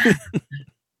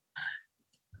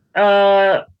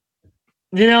 I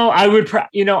would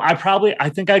I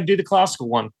think I'd do the classical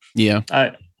one. Yeah.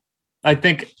 I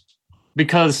think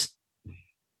because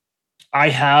I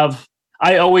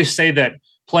always say that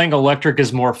playing electric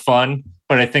is more fun,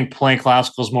 but I think playing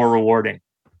classical is more rewarding.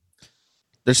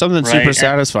 There's something super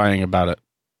satisfying about it.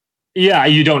 Yeah,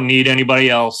 you don't need anybody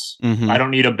else. Mm-hmm. I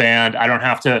don't need a band. I don't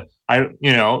have to.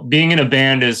 Being in a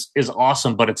band is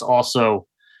awesome, but it's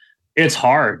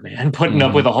hard, man. Putting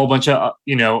up with a whole bunch of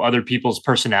other people's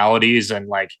personalities, and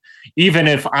like even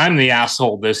if I'm the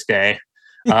asshole this day,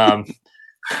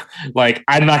 like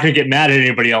I'm not gonna get mad at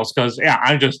anybody else because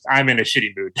I'm in a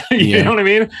shitty mood. You know what I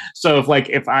mean? So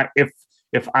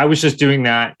if I was just doing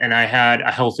that and I had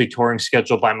a healthy touring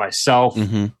schedule by myself,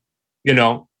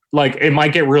 like it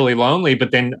might get really lonely,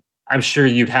 but then I'm sure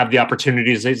you'd have the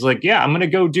opportunities. It's like, yeah, I'm going to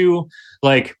go do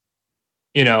like,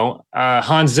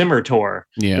 Hans Zimmer tour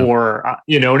or,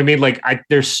 you know what I mean? Like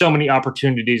there's so many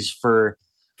opportunities for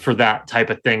that type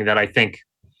of thing that I think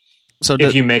so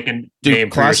if you make a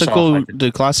name for yourself,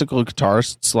 do classical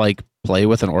guitarists like play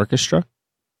with an orchestra?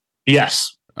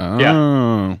 Yes.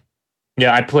 Oh.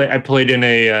 Yeah. I played in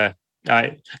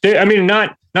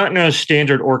not in a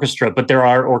standard orchestra, but there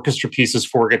are orchestra pieces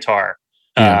for guitar,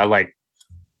 like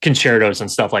concertos and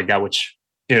stuff like that, which,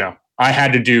 I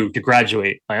had to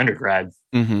graduate my undergrad,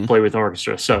 play with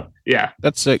orchestra. So yeah,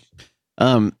 that's sick.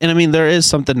 And I mean, there is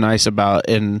something nice about,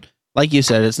 and like you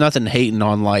said, it's nothing hating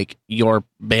on like your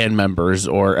band members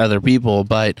or other people,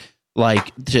 but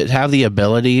like to have the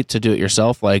ability to do it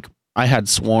yourself. Like I had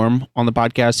Swarm on the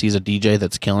podcast. He's a DJ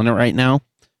that's killing it right now,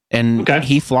 and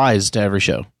he flies to every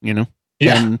show, you know?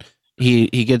 Yeah. And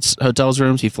he gets hotels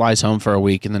rooms, he flies home for a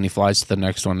week, and then he flies to the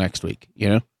next one next week, you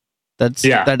know?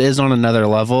 That is on another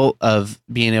level of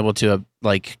being able to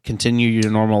like continue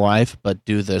your normal life, but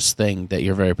do this thing that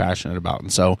you're very passionate about.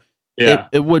 And so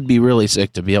it would be really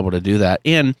sick to be able to do that.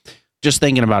 And just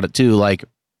thinking about it too, like,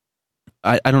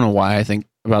 I don't know why I think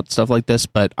about stuff like this,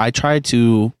 but I try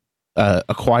to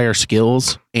acquire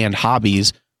skills and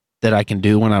hobbies that I can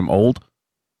do when I'm old.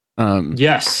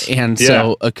 Yes. And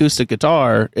so acoustic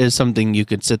guitar is something you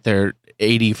could sit there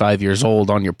 85 years old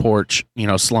on your porch, you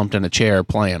know, slumped in a chair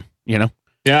playing, you know?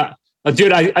 Yeah.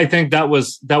 Dude, I think that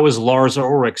was Lars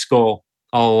Ulrich's goal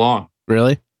all along.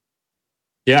 Really?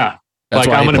 Yeah. That's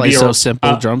why I'm going to be so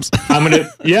simple drums. I'm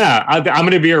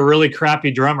going to be a really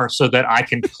crappy drummer so that I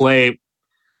can play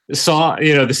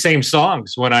the same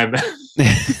songs when I'm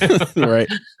right.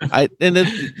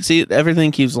 See,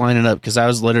 everything keeps lining up because I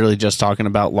was literally just talking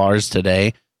about Lars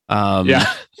today.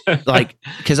 Like,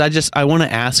 because I want to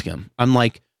ask him. I'm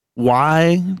like,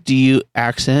 why do you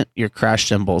accent your crash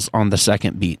cymbals on the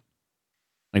second beat?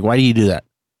 Like, why do you do that?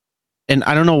 And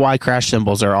I don't know why crash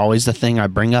cymbals are always the thing I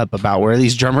bring up about where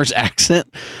these drummers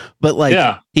accent, but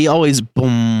like he always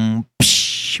boom,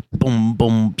 psh, boom,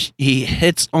 boom. He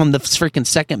hits on the freaking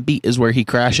second beat is where he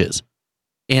crashes.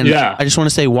 And I just want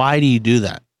to say, why do you do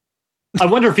that? I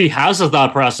wonder if he has a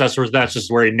thought process or that's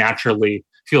just where he naturally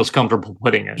feels comfortable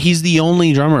putting it. He's the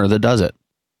only drummer that does it.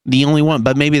 The only one.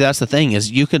 But maybe that's the thing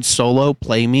is you could solo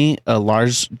play me a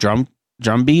Lars drum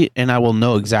beat and I will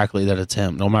know exactly that it's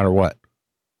him no matter what.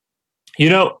 You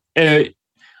know, I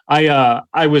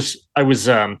was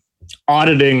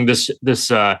auditing this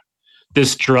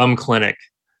drum clinic,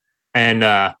 and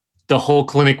the whole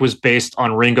clinic was based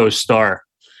on Ringo Starr,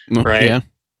 right? Yeah.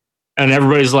 And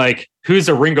everybody's like, "Who's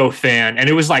a Ringo fan?" And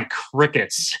it was like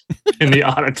crickets in the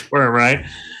auditorium, right?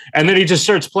 And then he just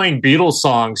starts playing Beatles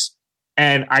songs,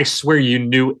 and I swear you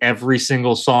knew every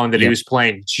single song that he was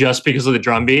playing just because of the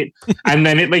drum beat. And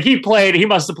then he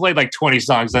must have played like 20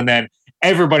 songs, and then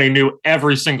everybody knew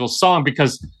every single song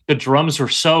because the drums were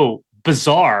so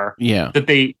bizarre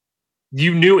that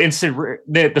you knew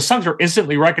the songs were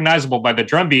instantly recognizable by the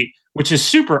drum beat, which is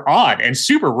super odd and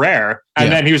super rare.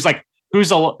 And then he was like,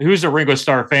 who's a Ringo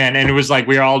Starr fan? And it was like,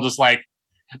 we were all just like,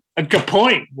 a good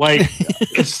point, like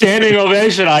standing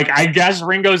ovation. Like, I guess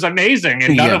Ringo's amazing.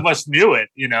 And none of us knew it,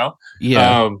 you know?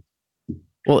 Yeah.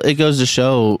 Well, it goes to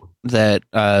show that,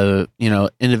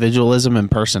 individualism and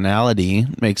personality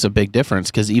makes a big difference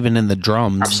because even in the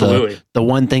drums, the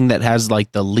one thing that has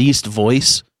like the least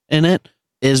voice in it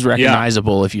is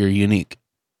recognizable if you're unique.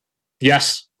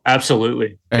 Yes,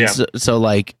 absolutely. And so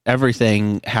like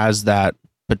everything has that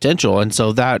potential. And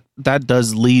so that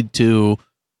does lead to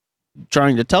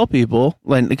trying to tell people,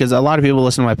 because a lot of people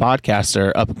listen to my podcast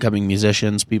are up and coming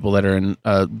musicians, people that are in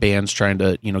bands trying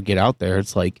to, get out there.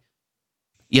 It's like,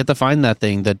 you have to find that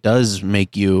thing that does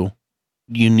make you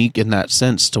unique in that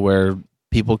sense to where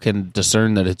people can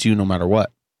discern that it's you no matter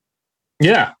what.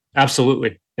 Yeah,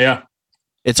 absolutely. Yeah.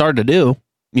 It's hard to do,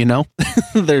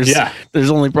 there's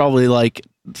only probably like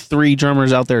 3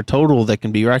 drummers out there total that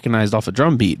can be recognized off a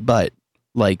drum beat, but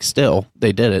like still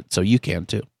they did it. So you can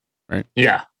too. Right.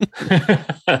 Yeah.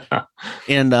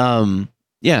 And, I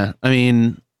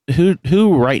mean,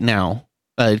 who right now,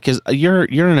 cause you're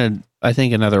in I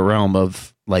think another realm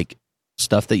of like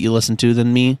stuff that you listen to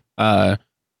than me.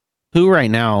 Who right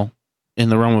now in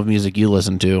the realm of music you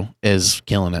listen to is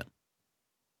killing it?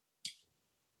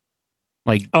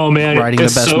 Like, oh man, writing the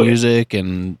best music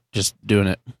and just doing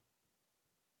it.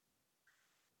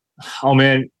 Oh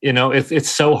man, it's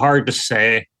so hard to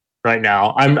say right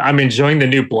now. I'm enjoying the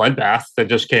new Bloodbath that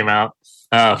just came out.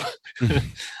 Yeah,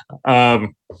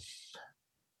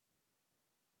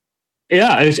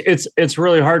 it's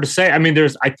really hard to say. I mean,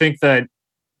 I think that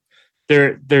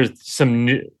there's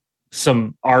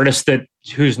some artists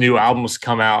whose new albums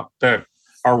come out that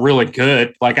are really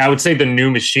good. Like I would say the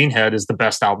new Machine Head is the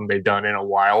best album they've done in a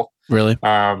while. Really?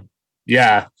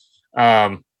 Yeah.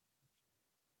 I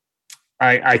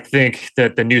think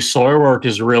that the new Soilwork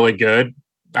is really good.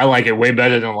 I like it way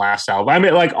better than the last album. I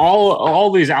mean, like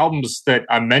all these albums that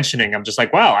I'm mentioning, I'm just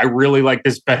like, wow, I really like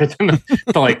this better than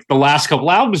the last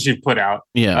couple albums you've put out.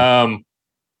 Yeah.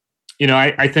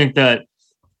 I think that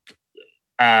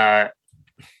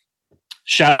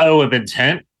Shadow of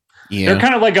Intent They're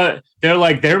kind of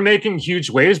like they're making huge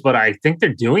waves, but I think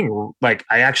they're doing like,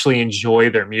 I actually enjoy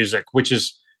their music, which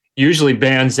is usually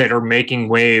bands that are making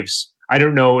waves. I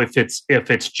don't know if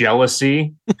it's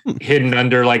jealousy hidden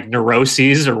under like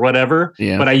neuroses or whatever,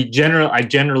 but I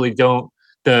generally don't,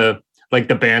 the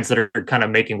bands that are kind of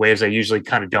making waves, I usually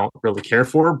kind of don't really care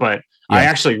for, but I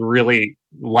actually really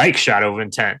like Shadow of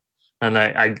Intent, and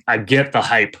I get the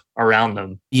hype around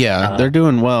them. Yeah, they're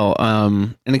doing well,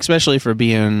 and especially for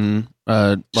being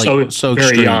so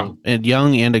extreme.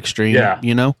 young and extreme. Yeah,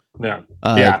 you know.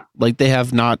 Yeah, like they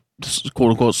have not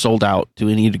quote unquote sold out to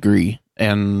any degree,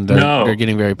 and they're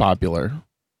getting very popular.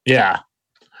 Yeah,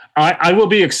 I will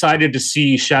be excited to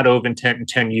see Shadow of Intent in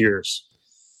 10 years.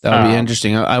 That would be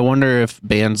interesting. I wonder if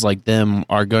bands like them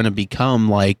are going to become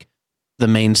like the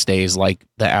mainstays, like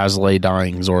the As I Lay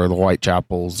Dyings or the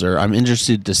Whitechapels, or I'm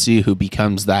interested to see who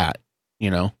becomes that,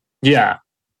 you know? Yeah.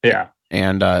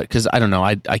 And because I don't know,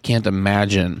 I can't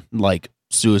imagine like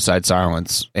Suicide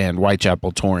Silence and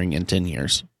Whitechapel touring in 10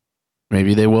 years.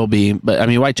 Maybe they will be, but I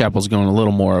mean, Whitechapel's going a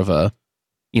little more of a,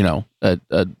 you know, a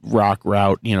rock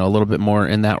route, you know, a little bit more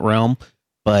in that realm,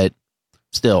 but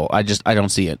still, I don't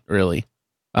see it really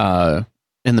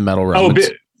in the metal realm.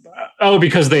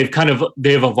 Because they've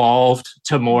evolved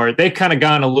to more. They've kind of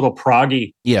gone a little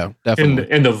proggy. Yeah, definitely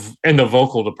in the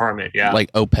vocal department. Yeah,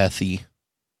 like Opethy.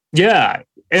 Yeah,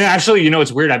 and actually, you know,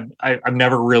 it's weird. I've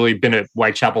never really been a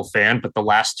Whitechapel fan, but the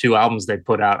last 2 albums they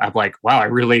put out, I'm like, wow, I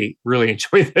really really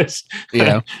enjoy this.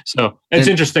 Yeah. So it's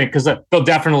interesting because they'll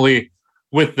definitely,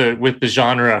 with the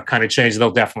genre kind of change,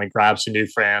 they'll definitely grab some new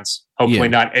fans. Hopefully,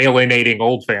 not alienating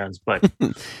old fans, but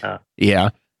yeah.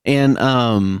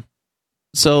 And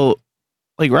so,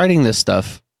 like, writing this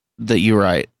stuff that you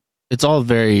write, it's all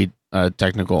very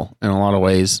technical in a lot of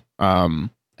ways.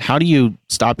 How do you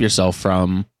stop yourself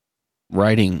from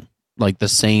writing like the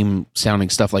same sounding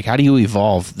stuff? Like, how do you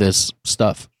evolve this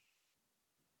stuff?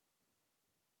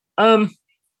 I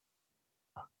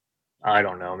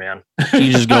don't know, man.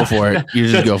 You just go for it.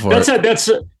 That's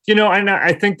you know, and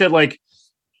I think that like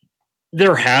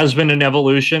there has been an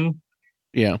evolution.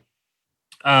 Yeah.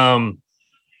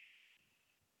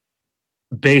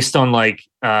 Based on like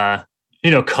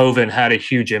you know, COVID had a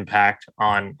huge impact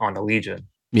on the Legion.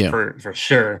 Yeah, for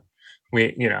sure.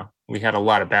 We had a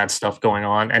lot of bad stuff going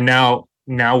on, and now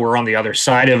we're on the other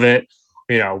side of it.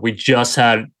 You know, we just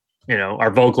had, you know,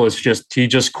 our vocalist he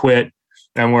just quit,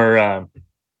 and we're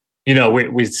you know,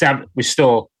 we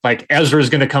still, like, Ezra's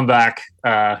going to come back,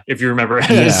 if you remember.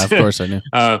 Yeah, of course I knew.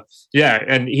 Yeah,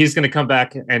 and he's going to come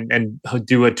back and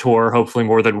do a tour, hopefully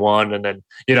more than one, and then,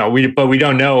 you know, we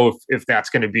don't know if that's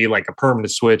going to be like a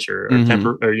permanent switch or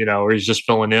or you know, or he's just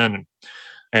filling in,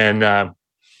 and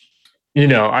you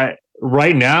know,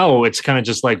 right now it's kind of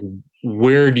just like,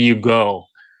 where do you go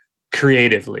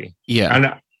creatively? Yeah,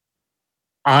 and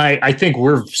I think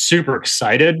we're super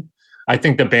excited. I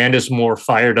think the band is more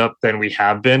fired up than we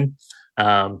have been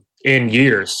in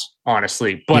years,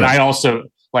 honestly. But I also,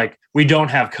 like, we don't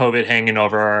have COVID hanging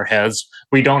over our heads.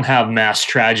 We don't have mass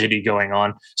tragedy going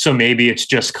on. So maybe it's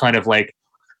just kind of like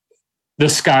the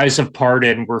skies have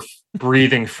parted and we're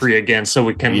breathing free again, so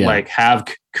we can like have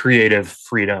creative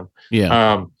freedom.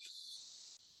 Yeah.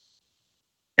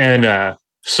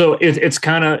 So it's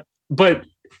kind of, but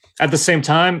at the same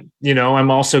time, you know,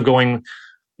 I'm also going,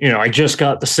 you know, I just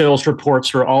got the sales reports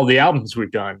for all the albums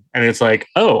we've done. And it's like,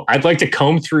 oh, I'd like to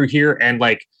comb through here and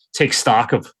like take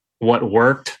stock of what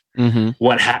worked,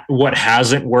 what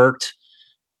hasn't worked.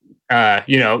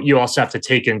 You know, you also have to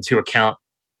take into account,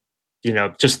 you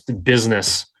know, just the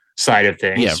business side of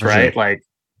things, right? Sure. Like,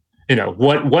 you know,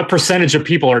 what percentage of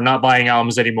people are not buying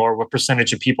albums anymore? What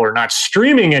percentage of people are not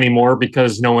streaming anymore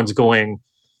because no one's going,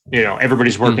 you know,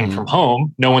 everybody's working from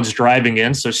home. No one's driving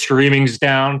in. So streaming's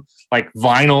down, like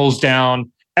vinyl's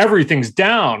down, everything's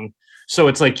down. So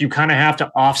it's like you kind of have to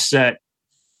offset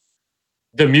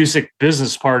the music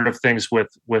business part of things with,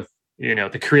 you know,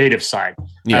 the creative side.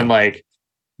 Yeah. And like,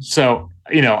 so,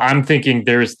 you know, I'm thinking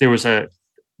there was a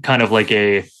kind of like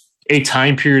a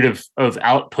time period of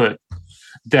output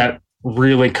that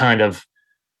really kind of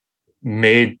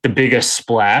made the biggest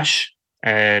splash,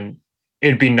 and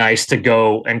it'd be nice to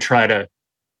go and try to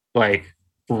like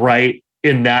write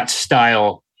in that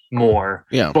style more.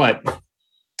 Yeah. But,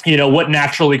 you know, what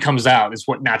naturally comes out is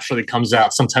what naturally comes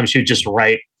out. Sometimes you just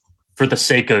write for the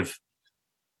sake of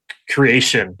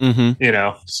creation, you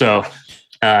know? So,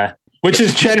 which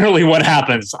is generally what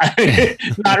happens.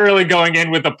 Not really going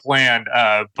in with a plan,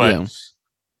 but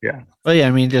yeah. Well, yeah,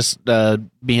 I mean, just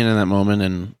being in that moment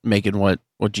and making what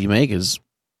you make is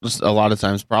just a lot of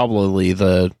times probably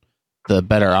the the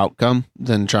better outcome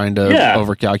than trying to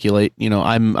overcalculate. You know,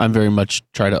 I'm very much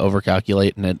try to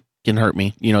overcalculate, and it can hurt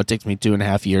me. You know, it takes me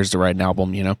 2.5 years to write an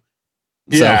album, you know?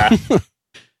 Yeah. So,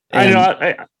 I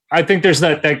know. I think there's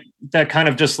that kind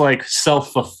of just like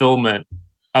self-fulfillment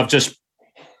of just,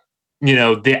 you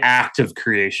know, the act of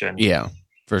creation. Yeah,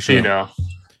 for sure. You know,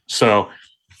 so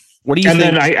what do you think?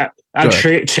 And then I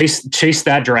chase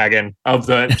that dragon of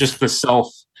just the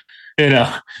self, you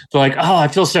know, like, oh, I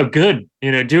feel so good,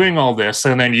 you know, doing all this.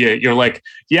 And then you're like,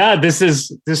 yeah,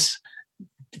 this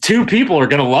two people are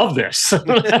going to love this.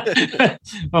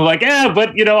 I'm like, yeah,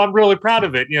 but you know, I'm really proud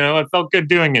of it. You know, I felt good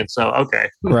doing it. So, okay.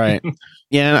 Right.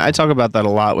 Yeah. And I talk about that a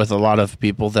lot with a lot of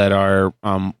people that are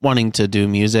wanting to do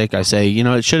music. I say, you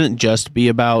know, it shouldn't just be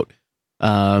about,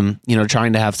 you know,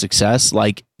 trying to have success.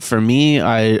 Like for me,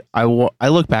 I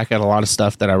look back at a lot of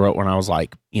stuff that I wrote when I was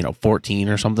like, you know, 14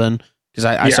 or something. Cause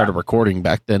I started recording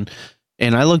back then.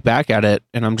 And I look back at it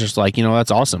and I'm just like, you know, that's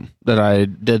awesome that I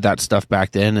did that stuff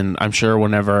back then. And I'm sure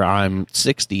whenever I'm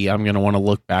 60, I'm going to want to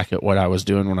look back at what I was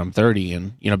doing when I'm 30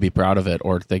 and, you know, be proud of it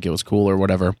or think it was cool or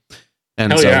whatever.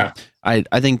 And I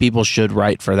think people should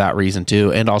write for that reason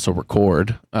too. And also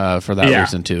record for that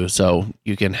reason too. So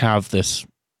you can have this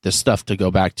stuff to go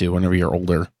back to whenever you're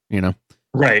older, you know?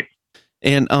 Right.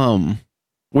 And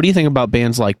what do you think about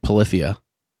bands like Polyphia?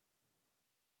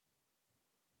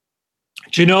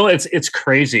 Do you know, it's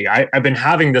crazy. I've been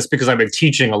having this because I've been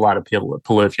teaching a lot of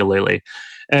Polyphia lately.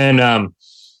 And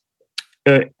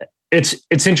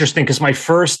it's interesting because my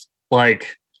first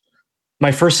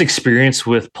experience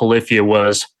with Polyphia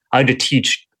was I had to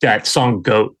teach that song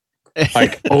Goat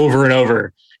like over and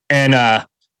over. And I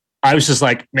was just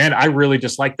like, man, I really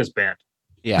dislike this band.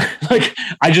 Yeah. Like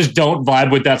I just don't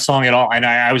vibe with that song at all. And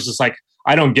I was just like,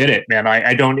 I don't get it, man.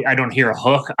 I don't hear a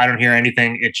hook. I don't hear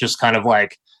anything. It's just kind of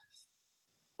like,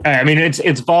 I mean,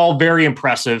 it's all very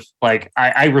impressive. Like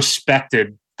I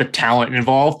respected the talent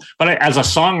involved, but as a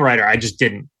songwriter,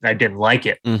 I didn't like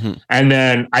it. Mm-hmm. And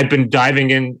then I've been diving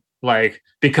in, like,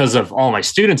 because of all my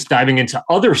students diving into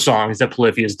other songs that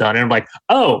Polyphia has done. And I'm like,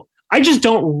 oh, I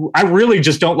really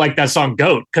just don't like that song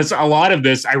Goat. Cause a lot of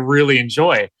this I really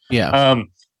enjoy. Yeah.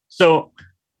 So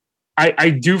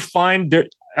I do find that,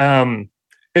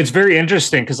 it's very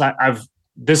interesting because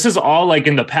this is all like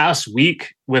in the past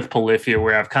week with Polyphia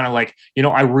where I've kind of like, you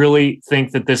know, I really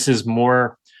think that this is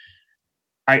more,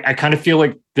 I kind of feel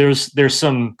like there's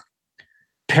some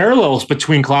parallels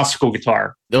between classical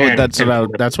guitar. That's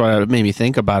what made me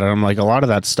think about it. I'm like, a lot of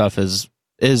that stuff is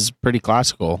pretty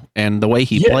classical, and the way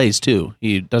he plays too,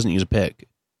 he doesn't use a pick.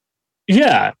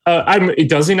 Yeah.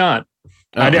 Does he not?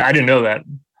 I didn't know that.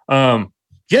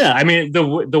 Yeah, I mean,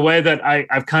 the way that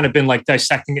I've kind of been like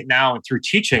dissecting it now and through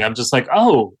teaching, I'm just like,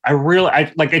 oh,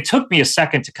 it took me a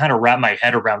second to kind of wrap my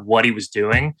head around what he was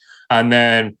doing. And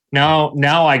then now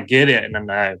I get it. And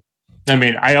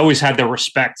then I always had the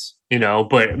respect, you know,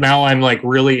 but now I'm like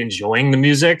really enjoying the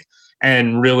music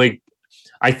and really,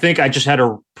 I think I just had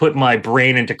to put my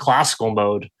brain into classical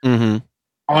mode on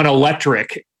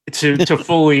electric to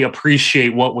fully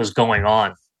appreciate what was going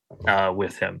on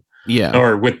with him. Yeah.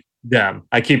 Or with them.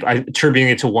 I attributing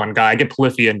it to one guy. I get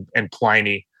Polyphia and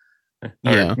Pliny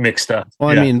mixed up.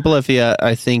 Well, I mean, Polyphia,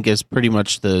 I think, is pretty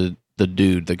much the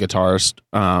dude, the guitarist.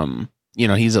 You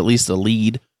know, he's at least the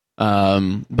lead.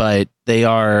 But they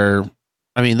are,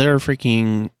 I mean, they're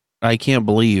freaking, I can't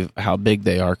believe how big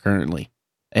they are currently.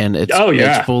 And it's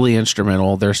fully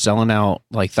instrumental. They're selling out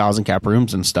like 1,000 cap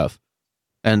rooms and stuff.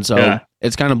 And so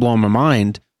it's kind of blowing my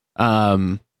mind.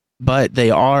 But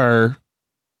they are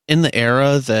in the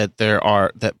era that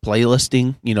that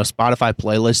playlisting, you know, Spotify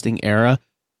playlisting era,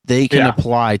 they can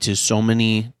apply to so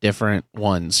many different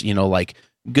ones, you know, like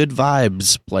good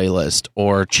vibes playlist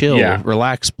or chill,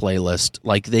 relax playlist.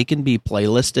 Like they can be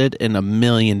playlisted in a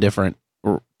million different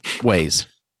ways.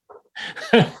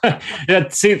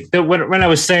 See, when I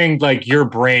was saying like your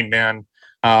brain, man,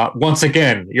 once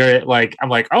again, you're like, I'm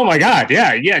like, oh my God,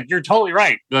 yeah, you're totally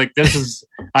right. Like this is,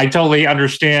 I totally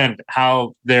understand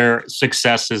how their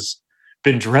success has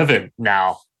been driven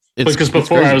now. Because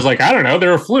before I was like, I don't know,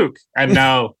 they're a fluke, and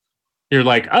now you're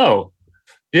like, oh,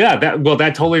 yeah, that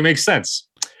totally makes sense.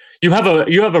 You have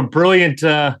a brilliant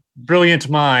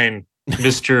mind,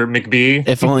 Mr. McBee.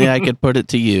 If only I could put it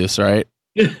to use, right?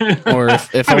 Or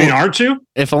if aren't you?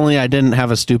 If only I didn't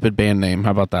have a stupid band name.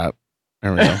 How about that?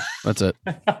 There we go. That's it.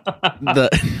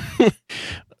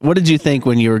 What did you think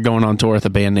when you were going on tour with a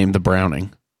band named The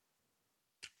Browning?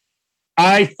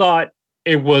 I thought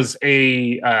it was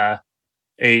a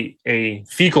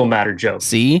fecal matter joke.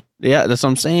 See? Yeah, that's what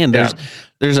I'm saying.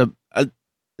 There's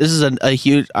this is a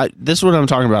huge. This is what I'm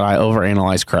talking about. I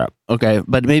overanalyze crap. Okay,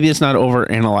 but maybe it's not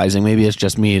overanalyzing. Maybe it's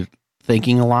just me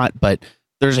thinking a lot. But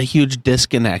there's a huge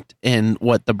disconnect in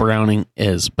what the Browning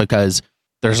is, because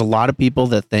there's a lot of people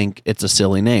that think it's a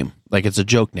silly name, like it's a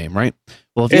joke name, right?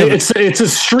 Well, if it's a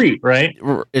street, right?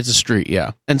 It's a street,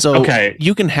 yeah. And so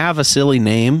you can have a silly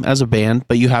name as a band,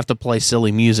 but you have to play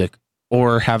silly music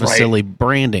or have a silly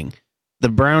branding. The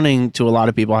Browning, to a lot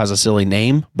of people, has a silly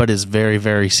name, but is very,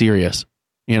 very serious,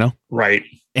 you know? Right.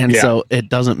 And so it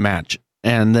doesn't match.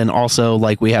 And then also,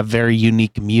 like, we have very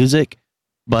unique music,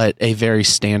 but a very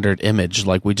standard image.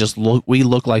 Like, we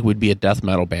look like we'd be a death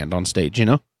metal band on stage, you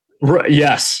know? Right.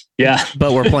 Yes. Yeah.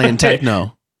 But we're playing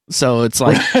techno. So it's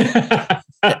like,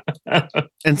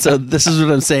 and so this is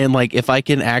what I'm saying. Like, if I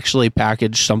can actually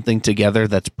package something together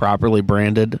that's properly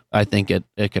branded, I think it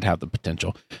could have the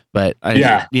potential. But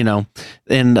you know,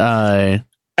 and I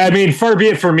mean, far be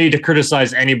it for me to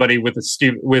criticize anybody with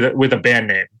a band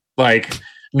name. Like,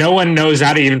 no one knows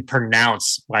how to even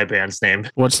pronounce my band's name.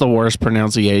 What's the worst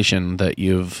pronunciation that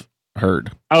you've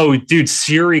heard? Oh, dude,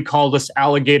 Siri called us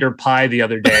alligator pie the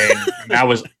other day. And that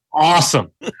was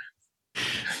awesome.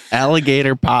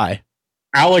 Alligator pie.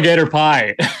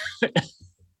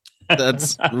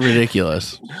 That's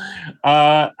ridiculous.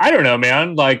 I don't know,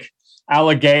 man. Like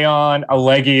Allegaon,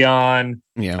 Allegion.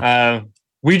 Yeah.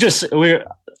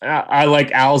 I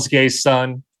like Al's gay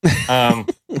son.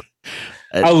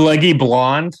 Allegi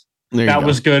blonde. That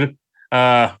was good.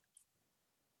 Yeah.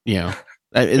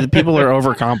 People are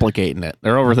overcomplicating it.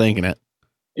 They're overthinking it.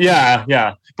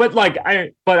 Yeah. But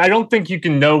I don't think you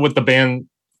can know what the band,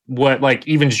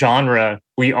 even genre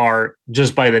we are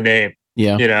just by the name.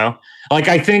 Yeah. You know, like,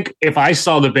 I think if I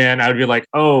saw the band, I would be like,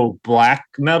 oh, black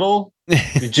metal.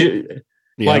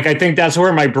 Like, I think that's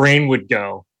where my brain would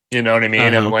go. You know what I mean?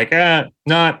 And I'm like,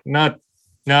 not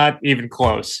even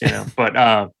close, you know,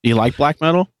 but, you like black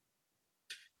metal?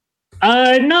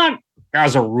 Not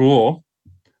as a rule.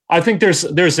 I think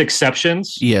there's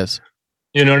exceptions. Yes.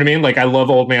 You know what I mean? Like, I love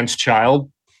Old Man's Child.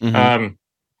 Mm-hmm.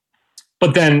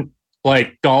 But then,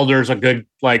 like, Galder's a good,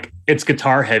 like, it's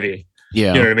guitar heavy.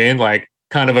 Yeah. You know what I mean? Like,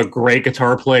 kind of a great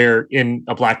guitar player in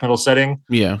a black metal setting.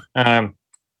 Yeah.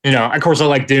 You know, of course I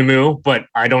like Dimmu, but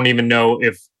I don't even know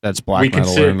if that's black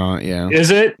metal or not. Yeah. Is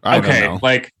it? I okay. Don't know.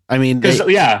 Like, I mean,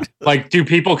 like, do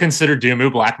people consider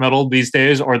Dimmu black metal these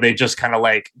days, or they just kind of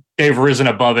like they've risen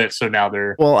above it, so now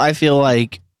they're? Well, I feel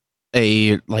like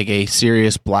a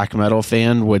serious black metal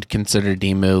fan would consider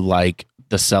Dimmu like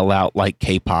the sellout, like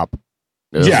K-pop.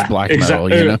 Black metal,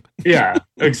 you know? Yeah,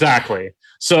 exactly.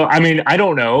 So, I mean, I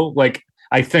don't know. Like,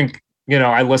 I think, you know,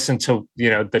 I listen to, you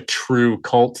know, the true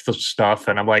cult stuff,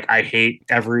 and I'm like, I hate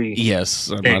every. Yes,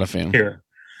 I'm not a fan here.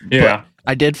 Yeah. But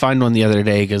I did find one the other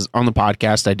day, because on the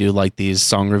podcast I do like these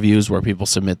song reviews where people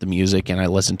submit the music and I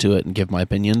listen to it and give my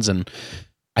opinions, and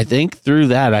I think through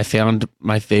that I found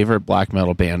my favorite black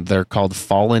metal band. They're called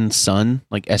Fallen Sun,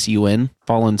 like SUN,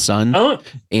 Fallen Sun. Oh,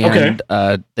 and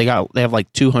they have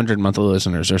like 200 monthly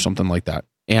listeners or something like that,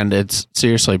 and it's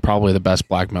seriously probably the best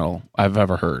black metal I've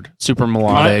ever heard. Super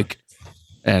melodic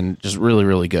and just really,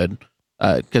 really good.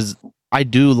 Because I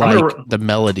do like the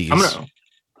melodies. I'm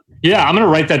gonna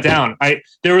write that down.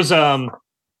 There was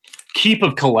Keep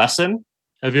of Kalessin.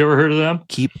 Have you ever heard of them?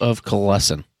 Keep of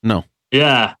Kalessin. No.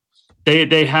 Yeah.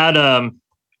 They had I'm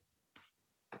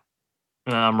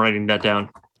writing that down.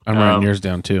 I'm writing yours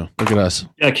down too. Look at us.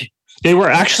 Yeah, they were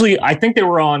actually, I think they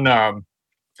were on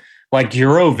like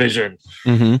Eurovision.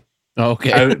 Mm-hmm.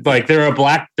 Okay. Like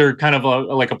they're kind of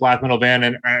like a black metal band,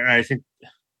 and I think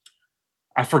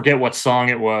I forget what song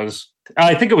it was.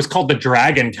 I think it was called The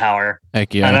Dragon Tower.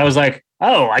 Heck yeah. And I was like,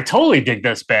 oh, I totally dig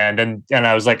this band. And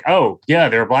I was like, oh, yeah,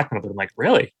 they're a black metal. I'm like,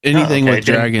 really? Anything with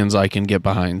dragons, I can get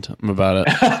behind. I'm about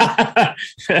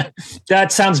it.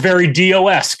 That sounds very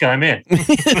Dio-esque. I'm in.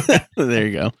 There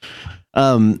you go.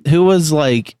 Who was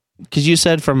like, because you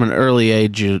said from an early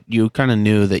age, you kind of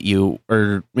knew that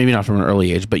or maybe not from an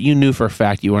early age, but you knew for a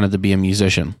fact you wanted to be a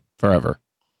musician forever.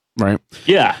 Right.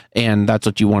 Yeah. And that's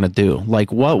what you want to do.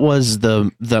 Like, what was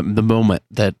the moment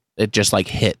that it just like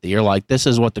hit that you're like, this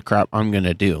is what the crap I'm going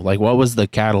to do? Like, what was the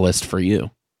catalyst for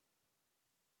you?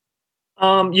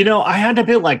 You know, I had to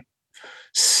be like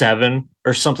 7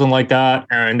 or something like that.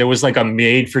 And there was like a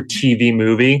made for TV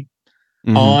movie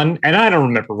on, and I don't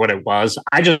remember what it was.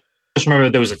 I just remember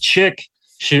there was a chick.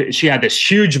 She had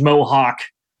this huge mohawk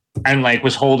and like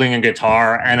was holding a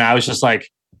guitar. And I was just like,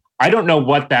 I don't know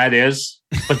what that is,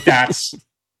 but that's,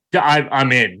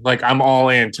 I'm in. Like, I'm all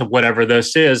into whatever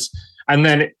this is. And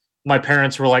then my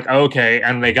parents were like, okay.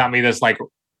 And they got me this like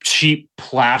cheap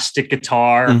plastic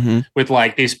guitar with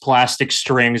like these plastic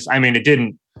strings. I mean, it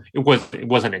didn't it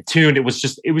wasn't in tune. It was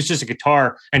just a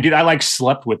guitar. And dude, I like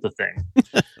slept with the thing. You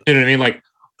know what I mean? Like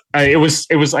it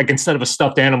was like, instead of a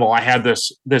stuffed animal, I had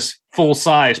this full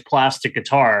size plastic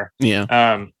guitar. Yeah.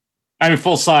 I mean,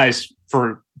 full size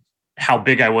for how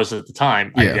big I was at the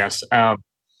time, I guess.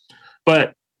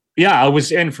 But yeah, I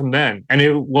was in from then, and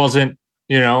it wasn't,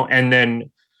 and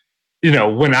then,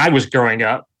 when I was growing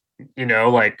up,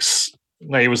 like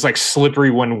it was like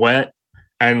Slippery When Wet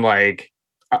and like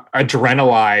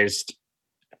Adrenalized,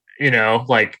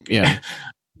 like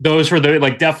those were the,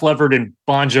 like, Def Leppard and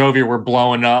Bon Jovi were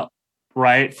blowing up,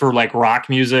 right, for like rock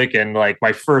music. And like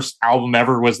my first album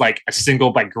ever was like a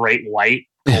single by Great White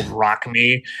called Rock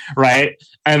Me, right?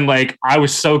 And like I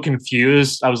was so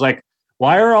confused. I was like,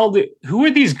 why are who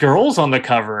are these girls on the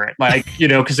cover? Like,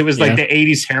 because it was like the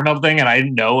 80s hair metal thing and I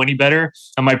didn't know any better.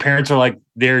 And my parents are like,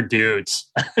 they're dudes.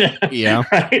 Yeah.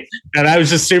 Right? And I was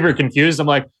just super confused. I'm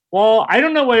like, well, I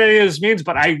don't know what any of this means,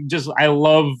 but I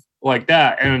love like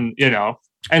that. And,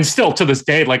 and still to this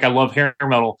day, like I love hair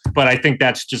metal, but I think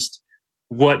that's just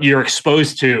what you're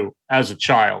exposed to as a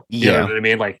child. You know what I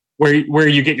mean? Like where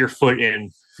you get your foot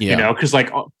in, because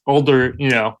like older,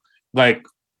 like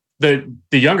the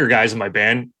younger guys in my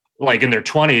band, like in their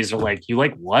 20s, are like, you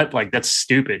like what? Like that's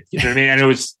stupid. You know what I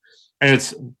mean? And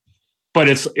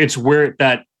it's where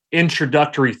that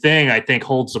introductory thing I think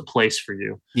holds a place for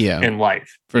you in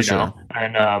life. For sure. Know?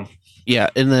 And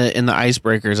in the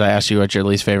Icebreakers, I asked you what your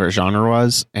least favorite genre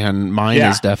was, and mine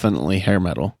is definitely hair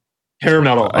metal. Hair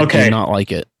metal. Okay. I do not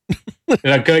like it.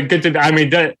 Good. I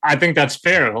mean, I think that's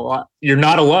fair. You're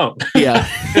not alone. Yeah.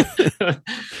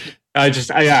 I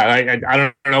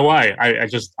don't know why.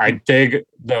 I dig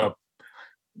the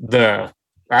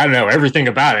I don't know, everything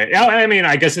about it. I mean,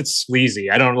 I guess it's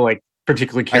sleazy. I don't like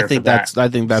particularly care. I think that's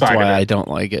why I don't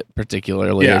like it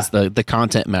particularly. Is the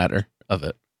content matter of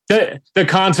it. The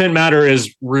content matter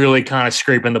is really kind of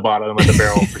scraping the bottom of the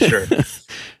barrel for sure.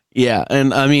 Yeah,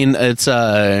 and I mean it's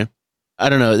I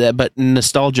don't know that, but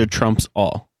nostalgia trumps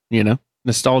all.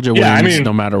 Nostalgia wins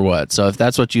no matter what. So if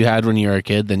that's what you had when you were a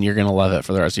kid, then you're gonna love it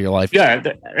for the rest of your life. Yeah,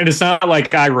 and it's not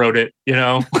like I wrote it.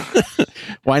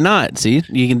 Why not? See,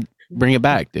 you can bring it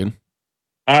back, dude.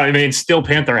 I mean, Steel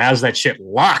Panther has that shit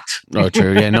locked. Oh,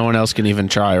 true. Yeah, no one else can even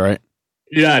try, right?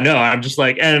 Yeah, no, I'm just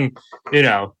like, and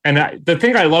the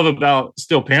thing I love about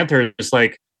Steel Panther is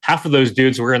like half of those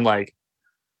dudes were in like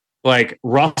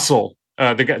Russell,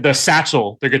 the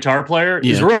Satchel, the guitar player.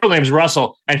 His real name's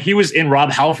Russell, and he was in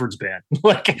Rob Halford's band,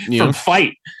 from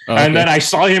Fight. Okay. And then I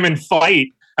saw him in Fight,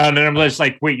 and then I'm just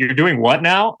like, wait, you're doing what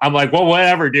now? I'm like, well,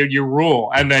 whatever, dude, you rule.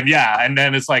 And then and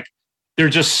then it's like they're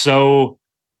just so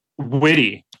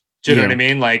witty. Do you know what I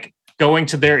mean? Like going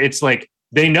to it's like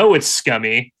they know it's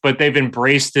scummy, but they've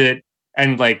embraced it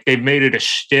and like they've made it a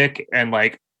shtick, and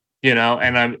like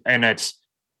and it's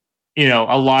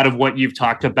a lot of what you've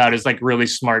talked about is like really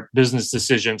smart business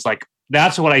decisions. Like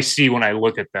that's what I see when I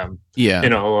look at them. Yeah, a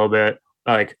little bit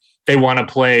like they want to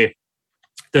play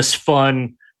this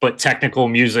fun but technical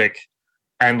music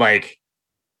and like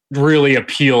really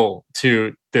appeal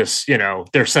to this,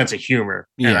 their sense of humor.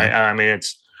 Yeah, and I mean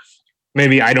it's.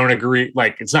 Maybe I don't agree.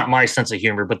 Like, it's not my sense of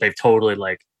humor, but they've totally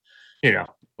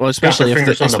well, especially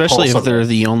if they're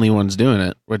the only ones doing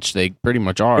it, which they pretty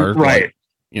much are, right?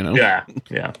 Like,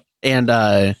 yeah. And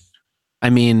I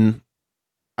mean,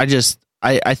 I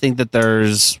think that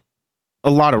there's a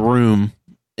lot of room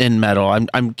in metal.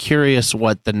 I'm curious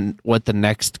what the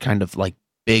next kind of like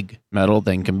big metal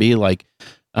thing can be like.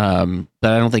 But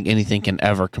I don't think anything can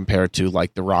ever compare to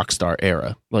like the rock star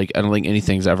era. Like I don't think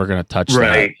anything's ever going to touch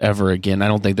that ever again. I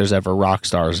don't think there's ever rock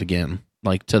stars again,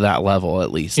 like to that level at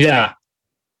least. Yeah.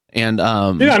 And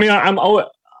I mean,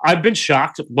 I've been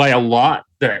shocked by a lot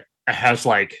that has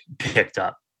like picked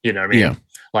up. You know what I mean? Yeah.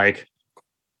 Like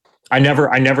I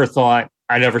never thought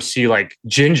I'd ever see like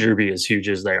Ginger be as huge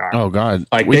as they are. Oh God!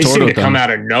 Like they seem to come out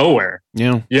of nowhere.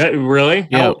 Yeah. Yeah. Really?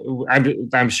 Yeah.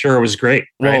 I'm sure it was great.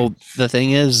 Right? Well, the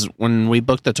thing is, when we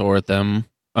booked the tour with them,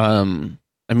 I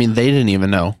mean, they didn't even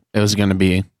know it was going to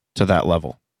be to that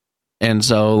level, and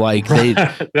so like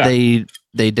they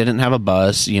didn't have a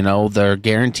bus. Their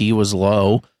guarantee was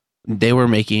low. They were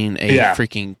making a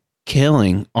freaking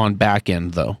killing on back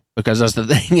end though. Because that's the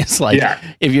thing. It's like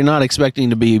if you're not expecting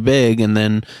to be big and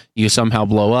then you somehow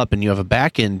blow up and you have a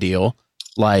back end deal,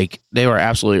 like they were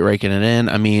absolutely raking it in.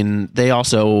 I mean, they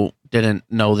also didn't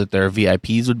know that their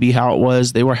VIPs would be how it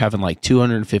was. They were having like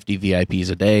 250 VIPs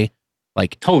a day,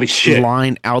 like holy shit,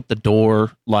 line out the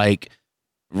door, like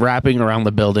wrapping around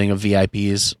the building of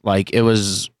VIPs. Like it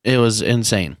was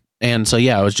insane. And so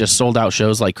it was just sold out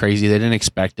shows like crazy. They didn't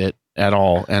expect it at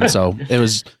all, and so it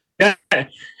was. Yeah,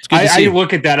 I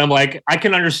look at that. I'm like, I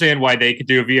can understand why they could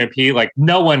do a VIP. Like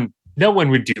no one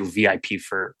would do VIP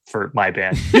for my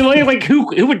band. Like who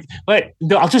would? Like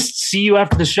I'll just see you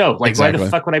after the show. Like exactly. Why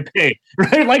the fuck would I pay?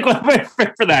 Right? Like what would I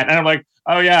pay for that? And I'm like,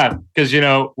 oh yeah, because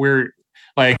we're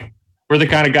the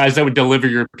kind of guys that would deliver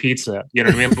your pizza. You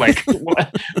know what I mean? Like.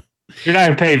 You're not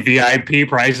gonna pay VIP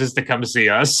prices to come see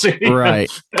us, right?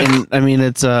 And I mean,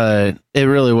 it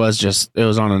really was it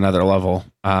was on another level.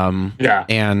 Yeah,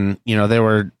 and they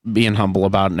were being humble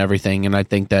about it and everything, and I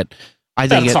think that's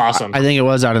awesome. I think it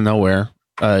was out of nowhere,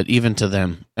 even to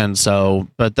them. And so,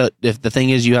 but if the thing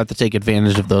is, you have to take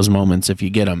advantage of those moments if you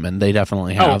get them, and they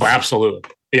definitely have. Oh, absolutely.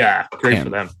 Yeah, great for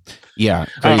them. Yeah.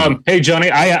 Hey,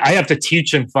 Johnny, I have to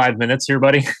teach in 5 minutes here,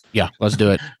 buddy. Yeah, let's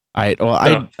do it. All right.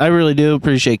 Well, I really do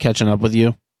appreciate catching up with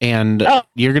you, and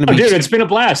you're gonna be. Dude, it's been a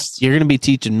blast. You're gonna be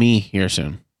teaching me here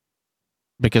soon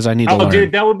because I need to learn.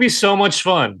 Dude, that would be so much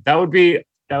fun. That would be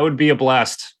a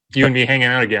blast. You and me hanging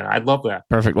out again. I'd love that.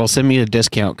 Perfect. Well, send me a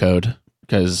discount code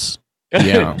because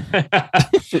you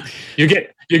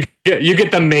get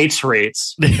the mates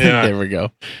rates. Yeah. There we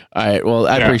go. All right. Well,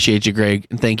 I appreciate you, Greg,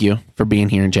 and thank you for being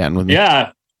here and chatting with me.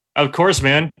 Yeah, of course,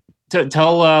 man.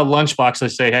 Tell Lunchbox I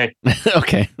say hey.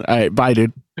 Okay. All right. Bye,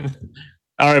 dude.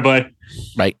 All right, bud.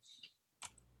 Bye.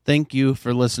 Thank you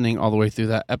for listening all the way through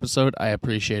that episode. I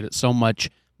appreciate it so much.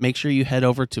 Make sure you head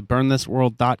over to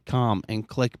burnthisworld.com and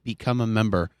click Become a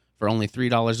Member. For only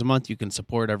 $3 a month, you can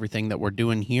support everything that we're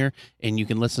doing here, and you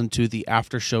can listen to the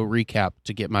after show recap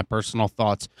to get my personal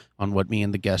thoughts on what me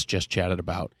and the guest just chatted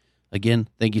about. Again,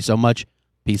 thank you so much.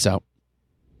 Peace out.